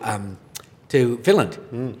to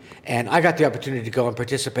Finland. And I got the opportunity to go and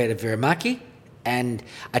participate at Viramäki and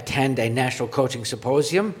attend a national coaching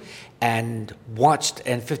symposium and watched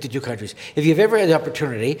in 52 countries. If you've ever had the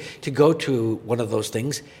opportunity to go to one of those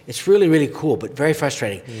things, it's really, really cool, but very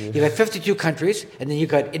frustrating. You've got 52 countries, and then you've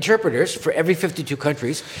got interpreters for every 52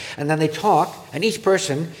 countries, and then they talk, and each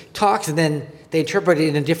person talks, and then they interpret it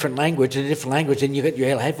in a different language, and you get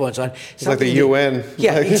your headphones on. It's like the UN.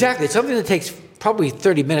 Yeah, exactly. It's something that takes probably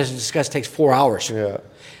 30 minutes to discuss, takes 4 hours. Yeah.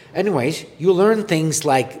 Anyways, you learn things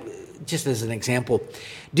like, just as an example,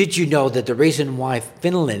 did you know that the reason why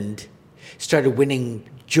Finland started winning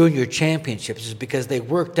junior championships is because they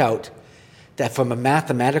worked out that from a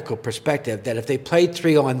mathematical perspective, that if they played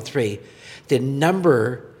 3-on-3, the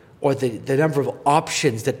number of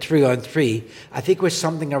options that 3-on-3, I think was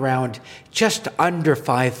something around just under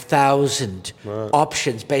 5,000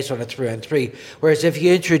 options based on a 3-on-3. Whereas if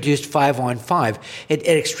you introduced 5-on-5, it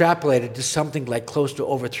extrapolated to something like close to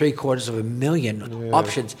over 750,000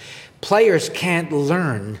 options. Players can't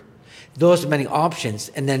learn those many options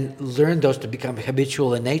and then learn those to become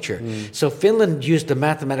habitual in nature. So Finland used the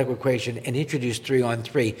mathematical equation and introduced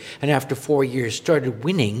 3-on-3, and after 4 years started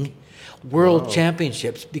winning world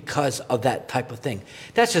championships because of that type of thing.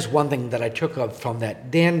 That's just one thing that I took up from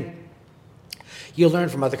that. Then you learn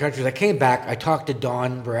from other countries. I came back, I talked to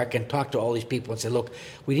Don Rurak and talked to all these people and said, look,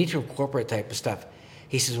 we need to incorporate type of stuff.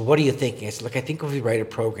 He says, what are you thinking? I said, look, I think if we write a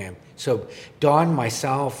program. So Don,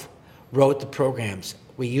 myself, wrote the programs.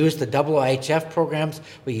 We used the IIHF programs.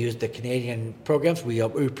 We used the Canadian programs. We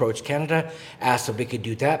approached Canada, asked if we could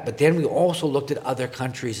do that. But then we also looked at other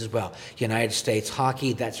countries as well. United States,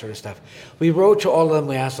 hockey, that sort of stuff. We wrote to all of them.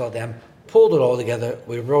 We asked all of them, pulled it all together.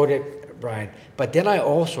 We wrote it, Brian. But then I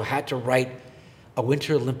also had to write a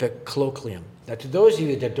Winter Olympic colloquium. Now, to those of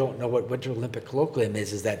you that don't know what Winter Olympic colloquium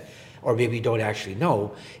is that, or maybe you don't actually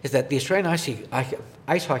know, is that the Australian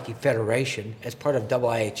Ice Hockey Federation, as part of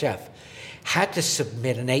IIHF, had to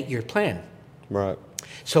submit an 8-year plan. Right.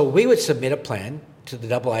 So we would submit a plan to the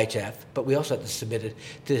IIHF, but we also had to submit it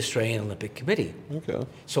to the Australian Olympic Committee. Okay.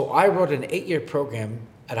 So I wrote an 8-year program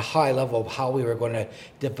at a high level of how we were going to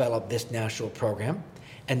develop this national program,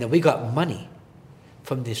 and then we got money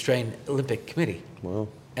from the Australian Olympic Committee. Wow.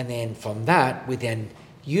 And then from that, we then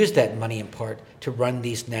used that money in part to run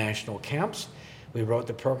these national camps. We wrote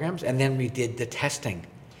the programs, and then we did the testing.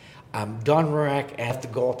 Don Rurak asked the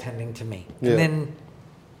goaltending to me. Yeah. And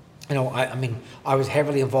then, I was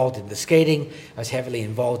heavily involved in the skating. I was heavily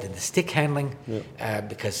involved in the stick handling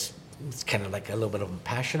because it's kind of like a little bit of a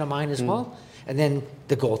passion of mine as well. And then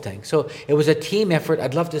the goaltending. So it was a team effort.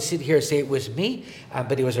 I'd love to sit here and say it was me,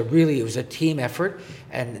 but it was a team effort,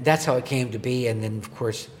 and that's how it came to be. And then, of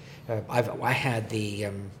course, I had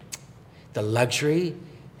the luxury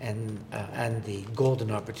and the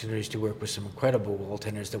golden opportunities to work with some incredible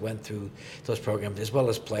goaltenders that went through those programs, as well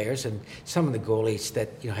as players. And some of the goalies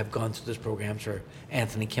that have gone through those programs are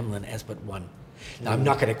Anthony Kimlin as but one. Now, I'm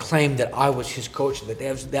not going to claim that I was his coach,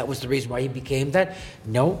 that was the reason why he became that.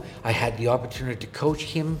 No, I had the opportunity to coach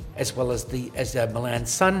him as well as Milan's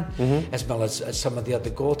son, as well as some of the other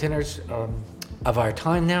goaltenders of our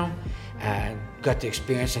time now. And got to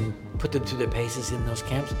experience and put them through their paces in those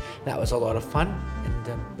camps. That was a lot of fun,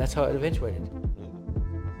 and that's how it eventuated.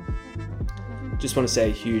 Just want to say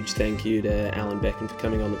a huge thank you to Alan Becken for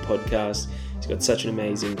coming on the podcast. He's got such an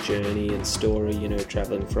amazing journey and story,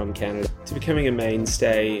 traveling from Canada to becoming a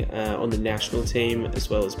mainstay on the national team, as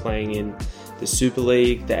well as playing in the Super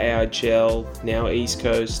League, the AIHL, now East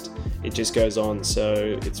Coast. It just goes on.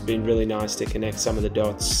 So it's been really nice to connect some of the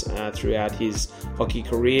dots throughout his hockey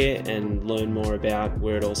career and learn more about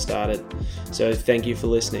where it all started. So thank you for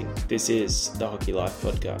listening. This is the Hockey Life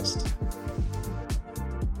Podcast.